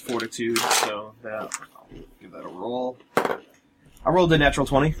versus Fortitude, so I'll give that a roll. I rolled a natural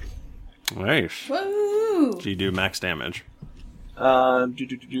 20. Nice. Woo! So you do max damage. So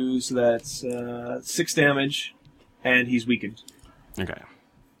that's 6 damage, and he's weakened. Okay.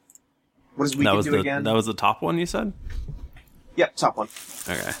 What does weakened do again? That was the top one you said? Yep, top one.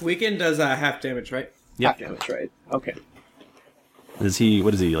 Okay. Weakened does half damage, right? Yep. Half damage, right. Okay. What does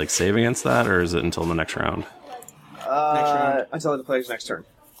he, like, save against that, or is it until the next round? Next round. Until the player's next turn.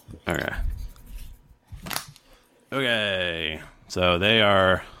 Okay. Okay. So they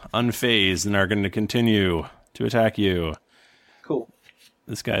are unfazed and are going to continue to attack you. Cool.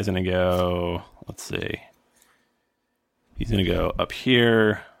 This guy's going to go... Let's see. He's going to go up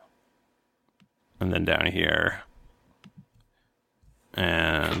here And then down here.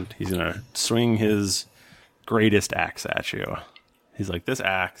 And he's going to swing his greatest axe at you. He's like, this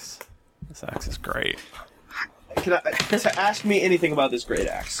axe is great. Ask me anything about this great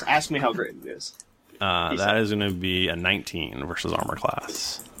axe. Ask me how great it is. That is going to be a 19 versus armor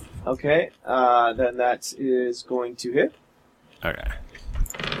class. Okay, then that is going to hit. Okay.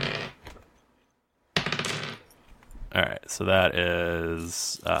 Alright, so that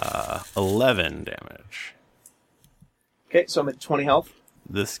is 11 damage. Okay, so I'm at 20 health.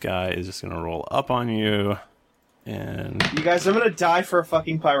 This guy is just going to roll up on you, and... You guys, I'm going to die for a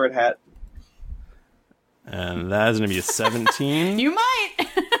fucking pirate hat. And that is going to be a 17. You might!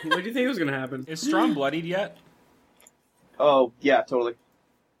 What do you think was going to happen? Is Strom bloodied yet? Oh, yeah, totally.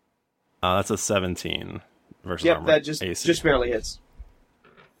 That's a 17 versus Yep, armor. that just barely hits.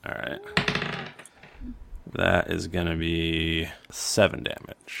 Alright. That is going to be 7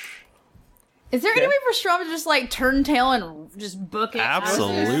 damage. Is there any way for Strom to just, like, turn tail and just book it?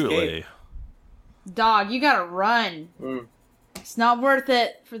 Absolutely. Dog, you gotta run. It's not worth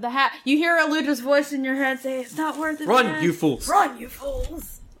it for the hat. You hear Eludra's voice in your head say, it's not worth it. Run, man. you fools. Run, you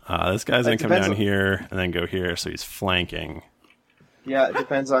fools. This guy's going to come down here and then go here, so he's flanking. Yeah, it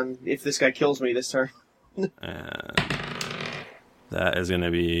depends on if this guy kills me this turn. And that is going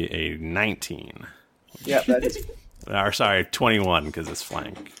to be a 19. Yeah, that is. Or, sorry, 21, because it's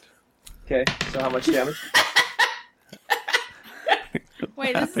flanked. Okay, so how much damage?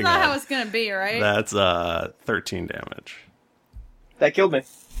 Wait, this is not how it's gonna be, right? That's 13 damage. That killed me.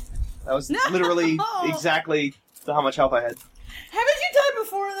 That was literally exactly how much health I had. Haven't you died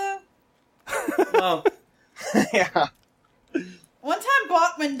before, though? Oh. Yeah. One time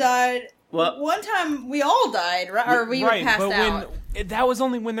Bachman died. Well, one time we all died, right? Or we were passed out. That was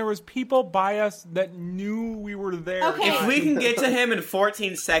only when there was people by us that knew we were there. Okay. If we can get to him in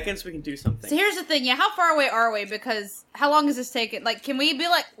 14 seconds, we can do something. So here's the thing, yeah, how far away are we? Because how long has this taken? Like, can we be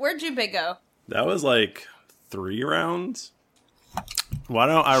like, where'd Junpei go? That was like 3 rounds. Why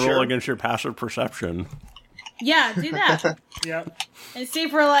don't I roll against your passive perception? Yeah, do that. Yeah. And see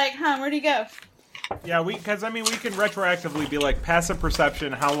if we're like, where'd he go? Yeah, because we can retroactively be like passive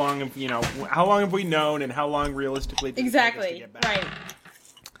perception. How long have we known, and how long realistically? Did it take us to get back? Right.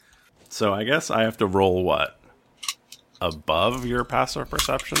 So I guess I have to roll what? Above your passive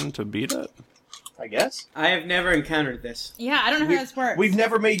perception to beat it? I guess. I have never encountered this. Yeah, I don't know how this works. We've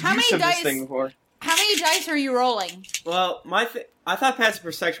never made How use many of this dice- thing before. How many dice are you rolling? Well, I thought passive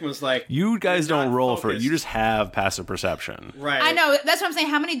perception was like... You guys don't not roll for it. focused. You just have passive perception. Right. I know, that's what I'm saying.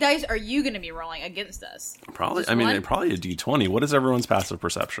 How many dice are you going to be rolling against us? Probably. Just I mean, one? probably a D20. What is everyone's passive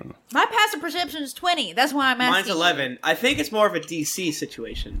perception? My passive perception is 20. That's why I'm asking. Mine's 11. I think it's more of a DC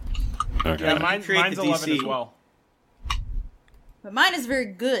situation. Okay. Yeah, You mine's create the 11 DC. as well. But mine is very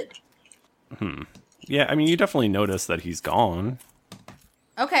good. Yeah, I mean, you definitely notice that he's gone.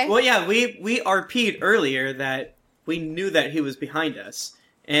 Okay. Well, yeah, we RP'd earlier that we knew that he was behind us.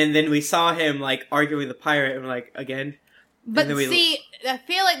 And then we saw him, like, arguing with the pirate, and we're like, again? But And then we- see, I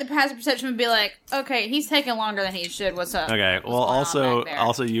feel like the passive perception would be like, okay, he's taking longer than he should. What's up? Okay, well, What's going on back there?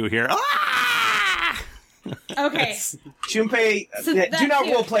 also you hear, ah! Okay. Junpei, So do that's not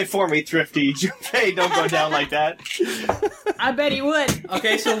you. roleplay for me, Thrifty. Junpei, don't go down like that. I bet he would.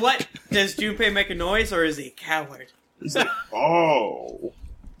 Okay, so what? Does Junpei make a noise, or is he a coward? He's like, oh.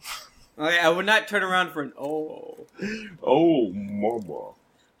 Okay, I would not turn around for an oh. Oh, mama.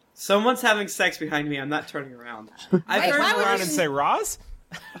 Someone's having sex behind me, I'm not turning around. I Wait, turn why would around Around and say, Roz?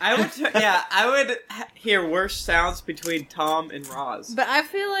 I would hear worse sounds between Tom and Roz. But I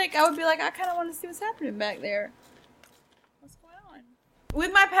feel like I would be like, I kind of want to see what's happening back there. What's going on?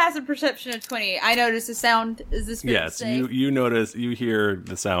 With my passive perception of 20, I notice a sound. Is this fair to Yes, say? you notice, you hear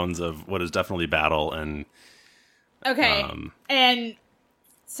the sounds of what is definitely battle, and Okay, and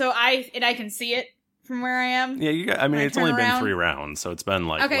so I can see it from where I am. yeah, you got, I mean, When I it's turn only around? been 3 rounds, so it's been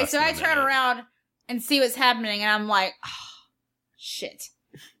like Okay, less so than I a turn minute. around and see what's happening, and I'm like, oh, shit.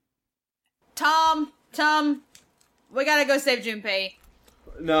 Tom, we gotta go save Junpei.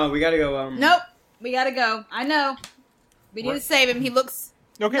 No, we gotta go, Nope, we gotta go. I know. We need to save him. He looks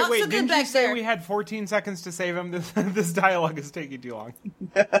Okay, not wait, so good didn't you back say there. we had 14 seconds to save him? This dialogue is taking too long.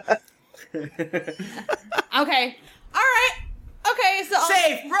 Okay. Alright. Okay, so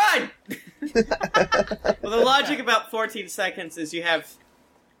Save! Run! Well, the logic about 14 seconds is you have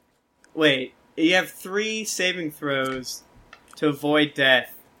 3 saving throws to avoid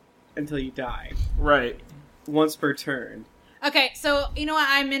death until you die. Right. Once per turn. Okay, so you know what?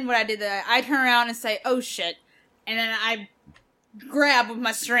 I'm in what I did there. I turn around and say, oh shit. And then I grab with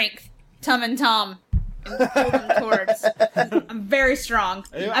my strength Tom and Tom and pull them towards. I'm very strong.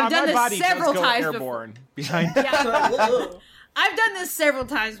 I've done this several times airborne behind. Yeah. I've done this several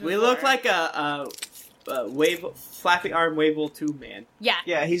times before. We look like a flappy arm wave 2 man. Yeah.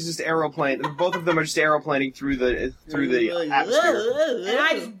 Yeah, he's just aeroplane. Both of them are just aeroplaning through the atmosphere. And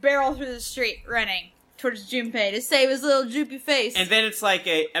I just barrel through the street running towards Junpei to save his little droopy face. And then it's like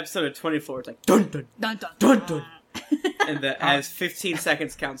a episode of 24. It's like dun dun dun dun dun dun. And as 15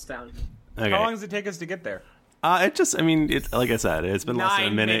 seconds counts down. Okay. How long does it take us to get there? Like I said, it's been less than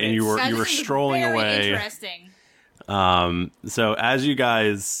a minute, and you were strolling away. Interesting. So as you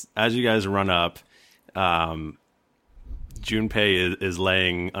guys run up, Junpei is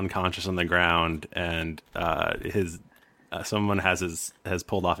laying unconscious on the ground, and someone has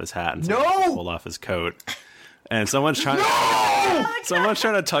pulled off his hat and pulled off his coat, and someone's trying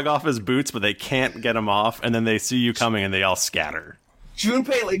to tug off his boots, but they can't get him off, and then they see you coming and they all scatter.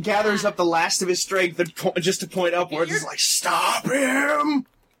 Junpei gathers up the last of his strength just to point upwards. He's like, "Stop him,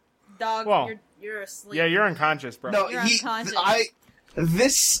 dog! You're asleep. Yeah, you're unconscious, bro. No, you're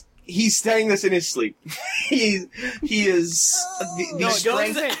unconscious. He's saying this in his sleep. he is the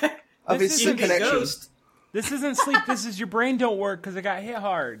strength of his sleep connection. This isn't sleep. This is your brain don't work because it got hit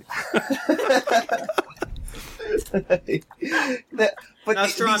hard. Now,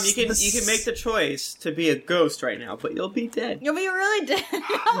 Strom, you can make the choice to be a ghost right now, but you'll be dead. You'll be really dead. We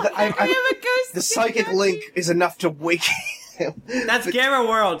have a ghost. The psychic link is enough to wake him. That's Gamma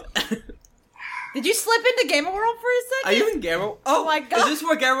World. Did you slip into Gamma World for a second? Are you in Gamma? Oh my god! Is this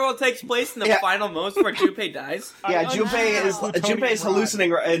where Gamma World takes place in the final moments where Junpei dies? Yeah, Junpei is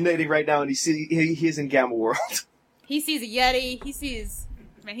hallucinating right now, and he is in Gamma World. He sees a Yeti. He sees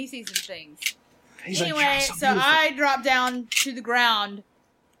some things. Anyway, like, so I drop down to the ground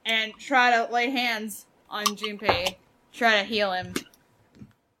and try to lay hands on Junpei, try to heal him.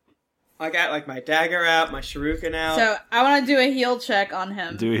 I got my dagger out, my shuriken out. So I want to do a heal check on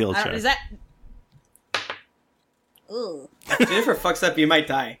him. Do a heal check. Is that? Ugh. If Jennifer fucks up, you might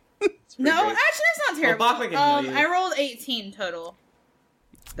die. No, actually, that's not terrible. Well, Bachman can heal you. I rolled 18 total.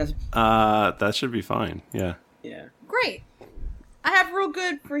 That should be fine. Yeah. Yeah. Great. I have real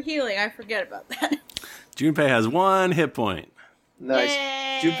good for healing. I forget about that. Junpei has 1 hit point. Nice.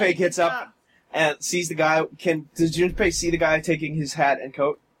 Yay. Junpei gets up and sees the guy. Does Junpei see the guy taking his hat and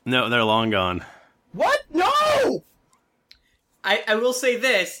coat? No, they're long gone. What? No! I will say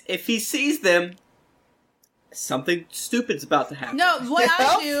this. If he sees them, something stupid's about to happen. No, what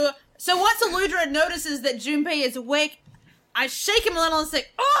I do... So once Aludra notices that Junpei is awake, I shake him a little and say,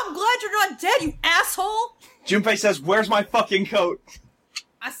 "Oh, I'm glad you're not dead, you asshole!" Junpei says, "Where's my fucking coat?"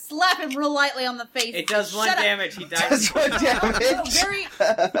 I slap him real lightly on the face. It does 1 damage. He dies. Does 1 damage?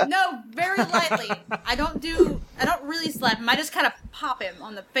 Very lightly. I don't really slap him. I just kind of pop him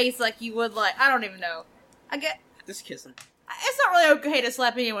on the face like you would I don't even know. Just kiss him. It's not really okay to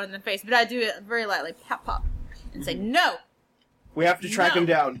slap anyone in the face, but I do it very lightly. Pop, pop. And say, "No." We have to track him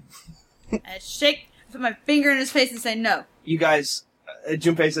down. I put my finger in his face and say, "No." You guys,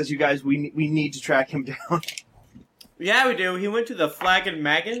 Junpei says, "You guys, we need to track him down." Yeah, we do. He went to the Flagon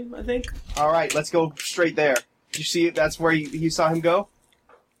Magon, I think. All right, let's go straight there. Did you see it? That's where you saw him go?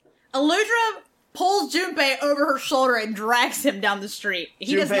 Aludra pulls Junpei over her shoulder and drags him down the street.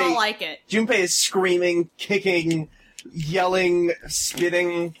 He does not like it. Junpei is screaming, kicking, yelling,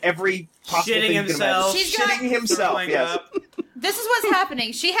 spitting, every possible shitting thing himself. You can imagine. Shitting himself, yes. This is what's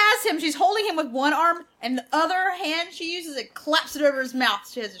happening. She has him, she's holding him with one arm, and the other hand she uses and claps it over his mouth.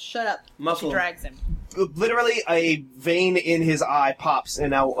 She has to shut up. Muscle. She drags him. Literally, a vein in his eye pops, and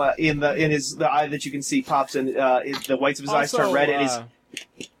now the eye that you can see pops, and the whites of his eyes turn red, and he's...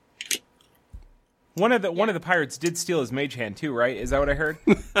 One of the pirates did steal his mage hand too, right? Is that what I heard?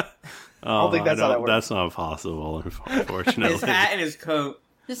 I don't think that's how that works. That's not possible, unfortunately. His hat and his coat.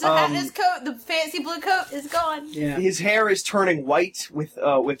 His hat and his coat, the fancy blue coat, is gone. Yeah. His hair is turning white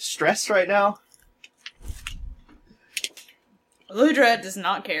with stress right now. Aludra does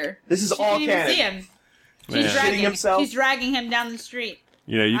not care. This is she all didn't canon. Even see him. She's dragging him down the street.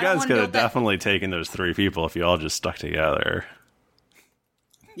 You know, you guys could have definitely taken those 3 people if you all just stuck together.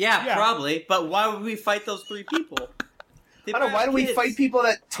 Yeah, probably. But why would we fight those 3 people? I don't know. Why do we fight people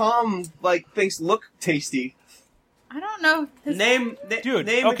that Tom thinks look tasty? I don't know. Name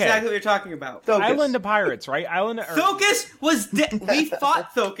exactly what you're talking about. Thocus. Island of Pirates, right? Thocus was dead. We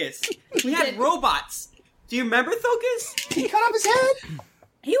fought Thocus. We had robots. Do you remember Thocus? He cut off his head.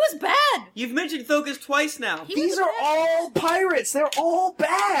 He was bad. You've mentioned Thocus twice now. These are all pirates. They're all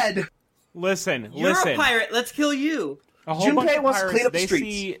bad. Listen. You're a pirate. Let's kill you. A whole bunch of wants to pirates, clean up the they streets.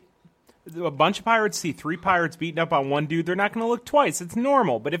 see a bunch of pirates see 3 pirates beating up on one dude, they're not going to look twice. It's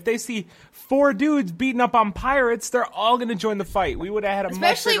normal. But if they see 4 dudes beating up on pirates, they're all going to join the fight. We would have had a much bigger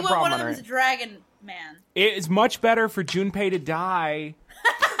problem. Especially when one of them's a dragon man. It is much better for Junpei to die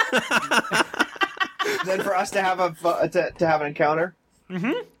than for us to have an encounter.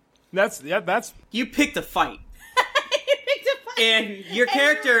 Mm-hmm. That's you picked a fight. And your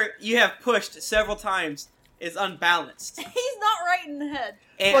character you have pushed several times is unbalanced. He's not right in the head.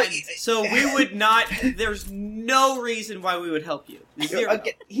 And so we would not, there's no reason why we would help you. Zero.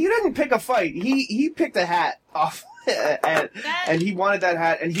 He didn't pick a fight. He picked a hat off. And he wanted that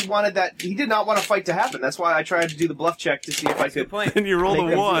hat, and he did not want a fight to happen. That's why I tried to do the bluff check to see if I could. And you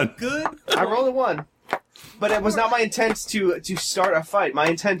rolled a 1. Good. I rolled a 1. But it was not my intent to start a fight. My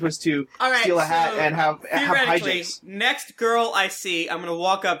intent was to steal a hat and have hijinks. Next girl I see, I'm gonna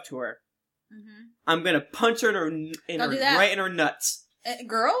walk up to her. Mm-hmm. I'm gonna punch her right in her nuts.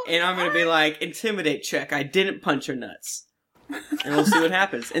 Girl? And I'm gonna be like, intimidate check. I didn't punch her nuts. And we'll see what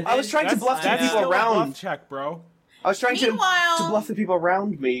happens. And I was trying to bluff the people around. Bluff check, bro. I was trying to bluff the people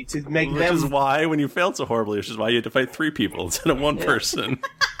around me to make them... Which is why, when you failed so horribly, which is why you had to fight 3 people instead of 1 person.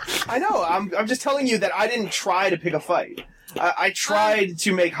 I know, I'm just telling you that I didn't try to pick a fight. I tried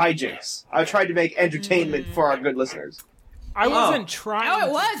to make hijinks. I tried to make entertainment for our good listeners. I wasn't trying to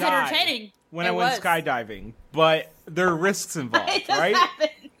it was die entertaining. When I went skydiving, but there are risks involved, right?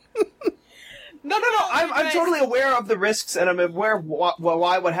 No. I'm totally aware of the risks, and I'm aware of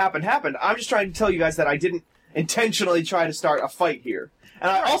why what happened. I'm just trying to tell you guys that I didn't intentionally try to start a fight here.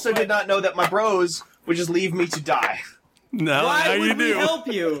 And I also did not know that my bros would just leave me to die. No, why now would you we do. help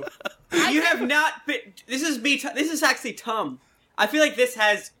you? You have not been... This is actually Tum. I feel like this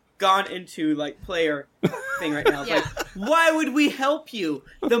has gone into, like, player thing right now. It's like, why would we help you?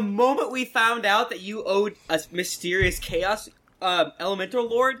 The moment we found out that you owed a mysterious chaos elemental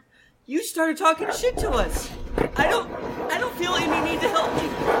lord, you started talking shit to us. I don't feel any need to help you.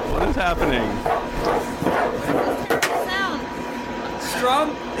 What is happening? Strom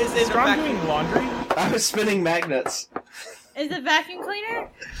is in Strom doing laundry? I was spinning magnets. Is it vacuum cleaner?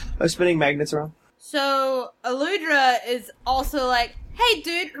 I was spinning magnets around. So, Aludra is also like, hey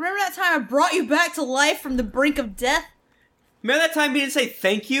dude, remember that time I brought you back to life from the brink of death? Remember that time he didn't say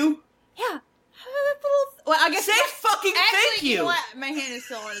thank you? Yeah. Well, I guess say fucking thank you. You know what? My hand is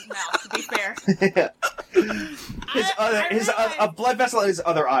still in his mouth, to be fair. A blood vessel in his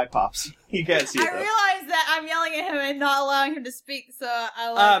other eye pops. You can't see it. I realize that I'm yelling at him and not allowing him to speak, so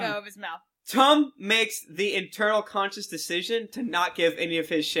I let go of his mouth. Tom makes the internal conscious decision to not give any of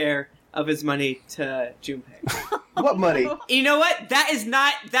his share of his money to Junpei. What money? You know what? That is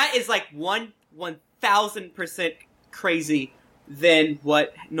like 1,000% crazy than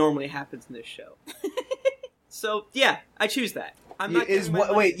what normally happens in this show. So, yeah, I choose that. I'm not did you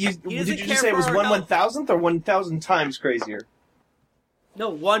just say it was 1/1000th or 1,000 times crazier?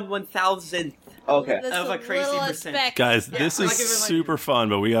 No, 1/1000th. Okay. Of a crazy percent. Guys, this is super fun,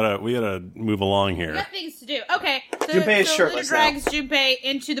 but we gotta move along here. We got things to do. Okay, so Junpei is shirtless drags Junpei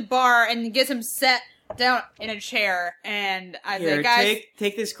into the bar and gets him set down in a chair, and I say, guys,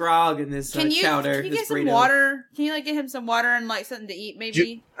 take this grog and this chowder. Can you get some burrito. water? Can you get him some water and something to eat,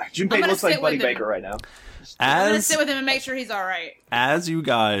 maybe? Junpei looks like Buddy Baker right now. I'm gonna sit with him and make sure he's all right. As you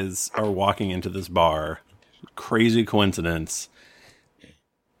guys are walking into this bar, crazy coincidence.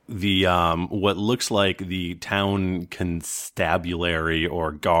 The what looks like the town constabulary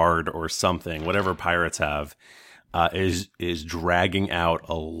or guard or something, whatever pirates have, is dragging out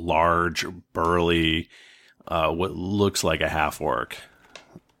a large, burly, what looks like a half orc.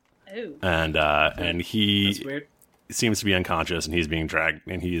 Ooh. And he seems to be unconscious, and he's being dragged,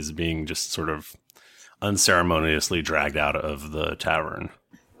 and he is being just sort of unceremoniously dragged out of the tavern.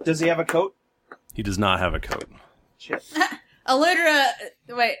 Does he have a coat? He does not have a coat. Shit. Aludra,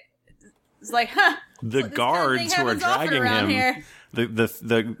 wait, it's like, the guards who are dragging him,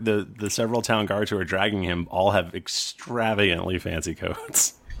 the several town guards who are dragging him, all have extravagantly fancy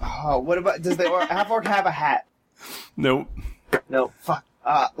coats. Oh, what about, does the half orc have a hat? Nope. No, fuck.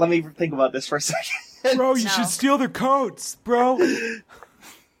 Let me think about this for a second. Bro, you should steal their coats, bro.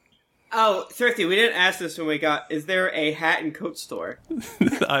 Oh, Thrifty, we didn't ask this when we got, is there a hat and coat store?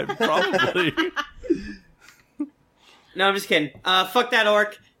 Probably. No, I'm just kidding. Fuck that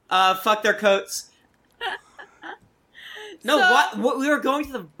orc. Fuck their coats. No, what? We were going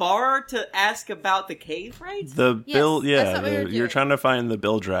to the bar to ask about the cave, right? You're trying to find the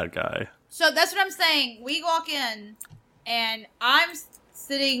Bildrat guy. So that's what I'm saying. We walk in, and I'm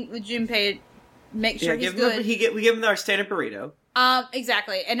sitting with Junpei, make sure he's good. We give him our standard burrito.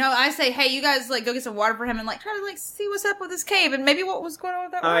 Exactly. And no, I say, hey, you guys, like, go get some water for him and, like, try to, like, see what's up with this cave and maybe what was going on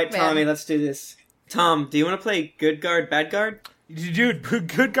with that Alright, man. Tommy, let's do this. Tom, do you want to play good guard, bad guard? Dude,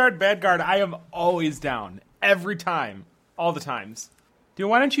 good guard, bad guard, I am always down. Every time. All the times. Dude,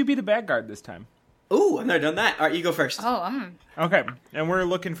 why don't you be the bad guard this time? Ooh, I've never done that. Alright, you go first. Oh, Okay, and we're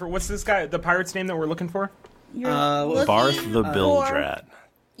looking for, what's this guy, the pirate's name that we're looking for? Barth the Bildrat.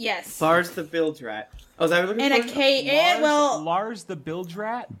 Yes. Barth the Bildrat. Oh, is that what we're looking And for? a K, Lars the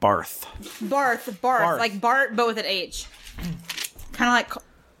Bildrat? Barth. Barth. Like Bart, but with an H. Kind of like...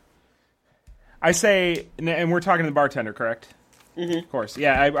 I say, and we're talking to the bartender, correct? Mm-hmm. Of course.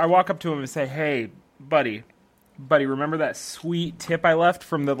 Yeah, I walk up to him and say, hey, buddy, remember that sweet tip I left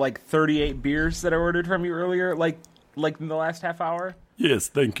from the, 38 beers that I ordered from you earlier, like in the last half hour? Yes,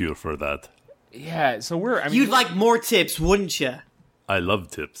 thank you for that. Yeah, so You'd like more tips, wouldn't you? I love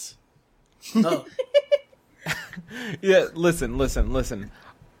tips. Oh. Yeah, listen.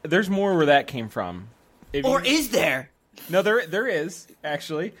 There's more where that came from. Is there? No, there is,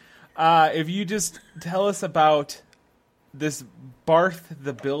 actually. If you just tell us about this Barth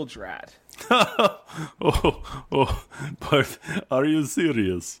the Bildrat. Barth, are you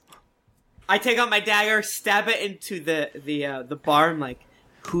serious? I take out my dagger, stab it into the bar, and like,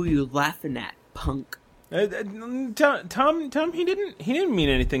 who you laughing at, punk? Tom, he didn't mean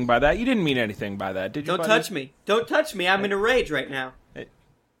anything by that. You didn't mean anything by that, did you? Don't touch me! Don't touch me! I'm in a rage right now.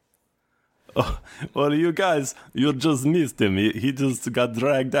 Oh, well, you guys, you just missed him. He just got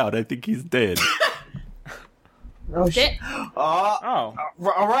dragged out. I think he's dead. Oh shit! All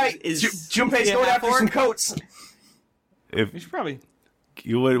right. Junpei's going after some coats. You should probably.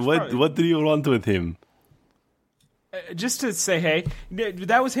 What do you want with him? Just to say, hey,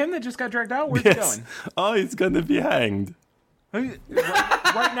 that was him that just got dragged out. Where's he going? Oh, he's gonna be hanged. Right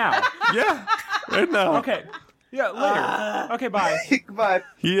now. Yeah, right now. Okay. Yeah, later. Okay, bye. Goodbye.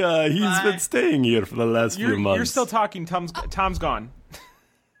 He's been staying here for the last few months. You're still talking. Tom's gone.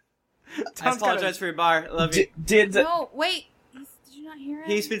 I apologize for your bar. I love you. No, wait. Did you not hear it?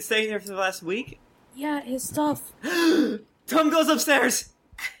 He's been staying there for the last week? Yeah, his stuff. Tom goes upstairs.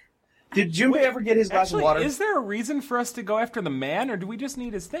 Did Junpei ever get his glass of water? Is there a reason for us to go after the man, or do we just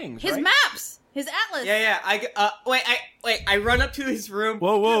need his things? His right? maps! His atlas! Yeah. I run up to his room.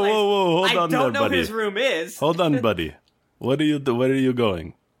 Whoa! Hold on, I don't know buddy. what his room is. Hold on, buddy. Where are you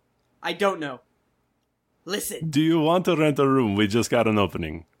going? I don't know. Listen. Do you want to rent a room? We just got an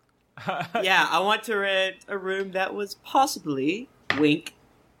opening. Yeah, I want to rent a room that was possibly, wink,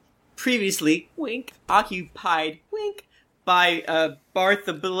 previously, wink, occupied, wink, by Barth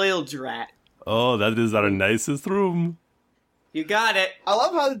the Bildrat. Oh, that is our nicest room. You got it. I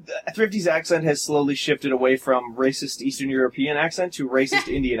love how Thrifty's accent has slowly shifted away from racist Eastern European accent to racist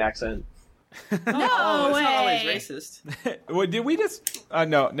Indian accent. No way. It's not always racist. Well, did we just...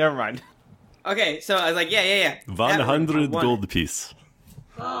 no, never mind. Okay, so I was like, yeah. 100 gold piece.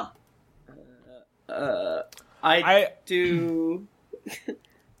 I do...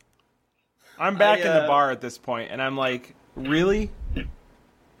 I'm back in the bar at this point, and I'm like, really? You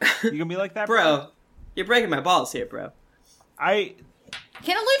gonna be like that, bro? You're breaking my balls here, bro. Can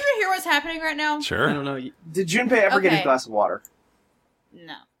Aludra hear what's happening right now? Sure. I don't know. Did Junpei ever get his glass of water?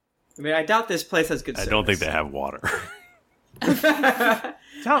 No. I mean, I doubt this place has good service. I don't think they have water. Tom,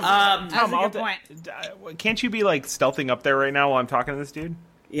 that's a good point. Can't you be like stealthing up there right now while I'm talking to this dude?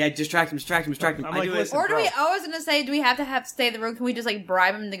 Yeah, distract him. I'm like, listen, or do bro. I was gonna say, do we have to stay in the room? Can we just like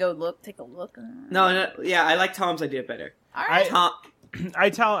bribe him to go take a look? No, yeah, I like Tom's idea better. All right. Tom. I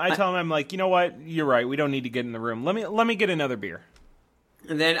tell him, I'm like, you know what? You're right. We don't need to get in the room. Let me get another beer.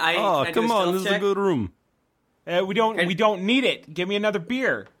 And then come on, this is a good room. We don't need it. Give me another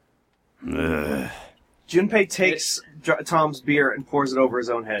beer. Junpei takes Tom's beer and pours it over his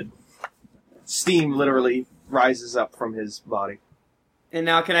own head. Steam literally rises up from his body. And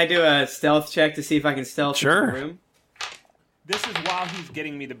now can I do a stealth check to see if I can stealth into the room? This is while he's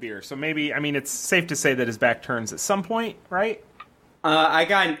getting me the beer. So maybe, I mean, it's safe to say that his back turns at some point, right? I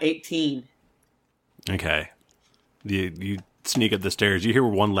got an 18. Okay. You sneak up the stairs. You hear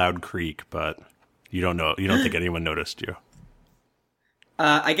one loud creak, but you don't think anyone noticed you.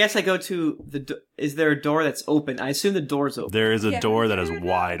 I guess I go to the... Is there a door that's open? I assume the door's open. There is a door that is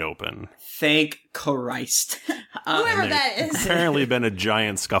wide open. Thank Christ. Whoever that is. Apparently been a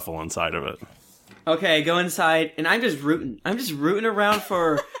giant scuffle inside of it. Okay, go inside, and I'm just rooting. I'm just rooting around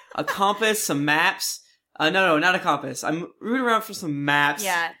for a compass, some maps. No, not a compass. I'm rooting around for some maps.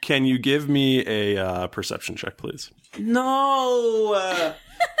 Yeah. Can you give me a perception check, please? No!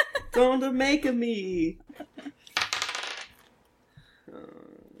 Don't make of me.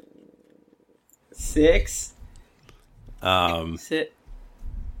 6. Sit.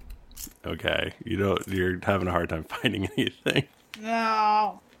 Okay, you're having a hard time finding anything.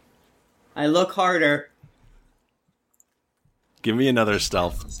 No. I look harder. Give me another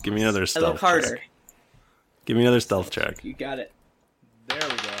stealth. I look harder. check. Give me another stealth check. You got it. There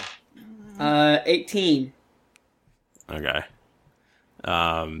we go. 18. Okay.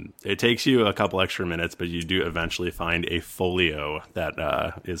 It takes you a couple extra minutes, but you do eventually find a folio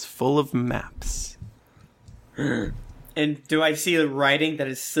that is full of maps. And do I see the writing that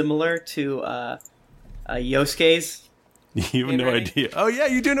is similar to Yosuke's? You have no idea. Oh yeah,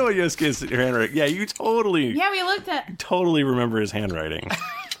 you do know what Yosuke's handwriting. Yeah, you totally we looked at. totally remember his handwriting.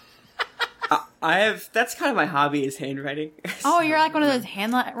 That's kind of my hobby is handwriting. Oh, you're like one of those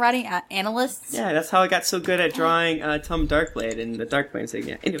handwriting analysts? Yeah, that's how I got so good at drawing Tom Darkblade and the Darkblade thing.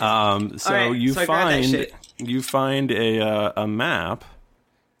 Yeah. Anyway. You find a map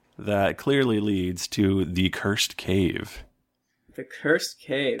that clearly leads to the Cursed Cave. The Cursed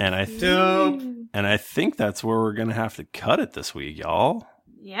Cave. And I think that's where we're gonna have to cut it this week, y'all.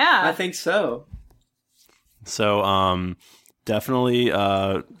 Yeah. I think so. So definitely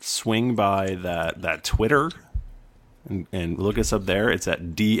swing by that Twitter and look us up there. It's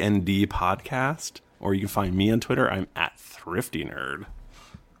at DND Podcast, or you can find me on Twitter. I'm at Thrifty Nerd.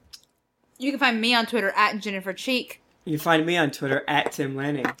 You can find me on Twitter at Jennifer Cheek. You can find me on Twitter at Tim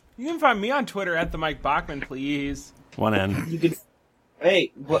Lanning. You can find me on Twitter at the Mike Bachman, please. One N. You could.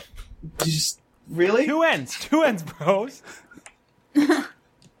 Hey, what? Just really? Two N's, bros. Yeah,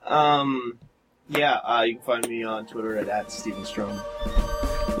 you can find me on Twitter at Steven Strom.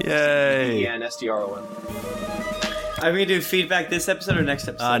 Yay! Yeah, STRON. Are we gonna do feedback this episode or next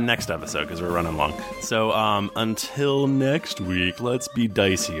episode? Next episode, because we're running long. So until next week, let's be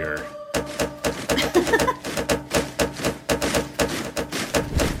dicier.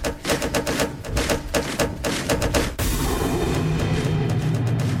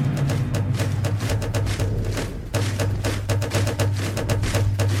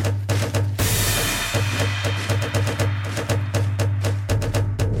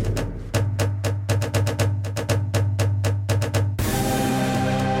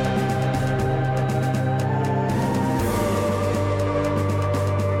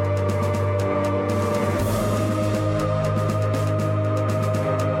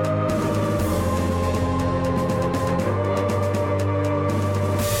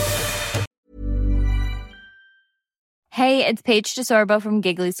 Hey, it's Paige DeSorbo from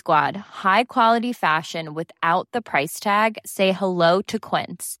Giggly Squad. High quality fashion without the price tag. Say hello to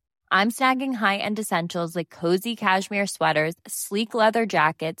Quince. I'm snagging high-end essentials like cozy cashmere sweaters, sleek leather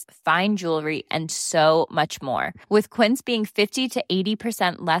jackets, fine jewelry, and so much more. With Quince being 50 to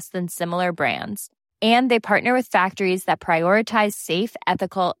 80% less than similar brands. And they partner with factories that prioritize safe,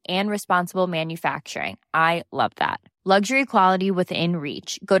 ethical, and responsible manufacturing. I love that. Luxury quality within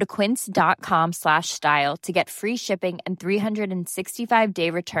reach. Go to quince.com/style to get free shipping and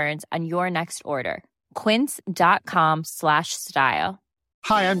 365-day returns on your next order. Quince.com/style.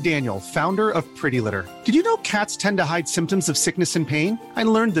 Hi, I'm Daniel, founder of Pretty Litter. Did you know cats tend to hide symptoms of sickness and pain? I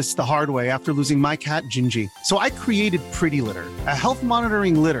learned this the hard way after losing my cat, Gingy. So I created Pretty Litter, a health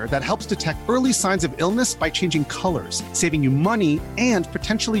monitoring litter that helps detect early signs of illness by changing colors, saving you money and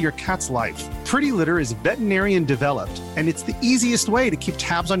potentially your cat's life. Pretty Litter is veterinarian developed, and it's the easiest way to keep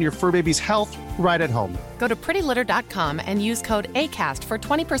tabs on your fur baby's health right at home. Go to prettylitter.com and use code ACAST for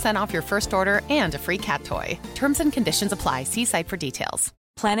 20% off your first order and a free cat toy. Terms and conditions apply. See site for details.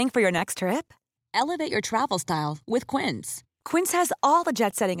 Planning for your next trip? Elevate your travel style with Quince. Quince has all the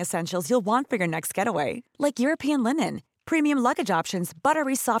jet-setting essentials you'll want for your next getaway, like European linen, premium luggage options,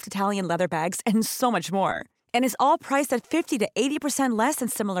 buttery soft Italian leather bags, and so much more. And is all priced at 50 to 80% less than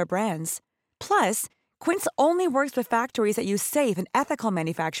similar brands. Plus, Quince only works with factories that use safe and ethical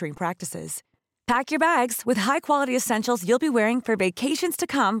manufacturing practices. Pack your bags with high-quality essentials you'll be wearing for vacations to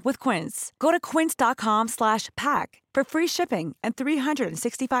come with Quince. Go to quince.com/pack for free shipping and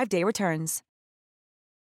 365-day returns.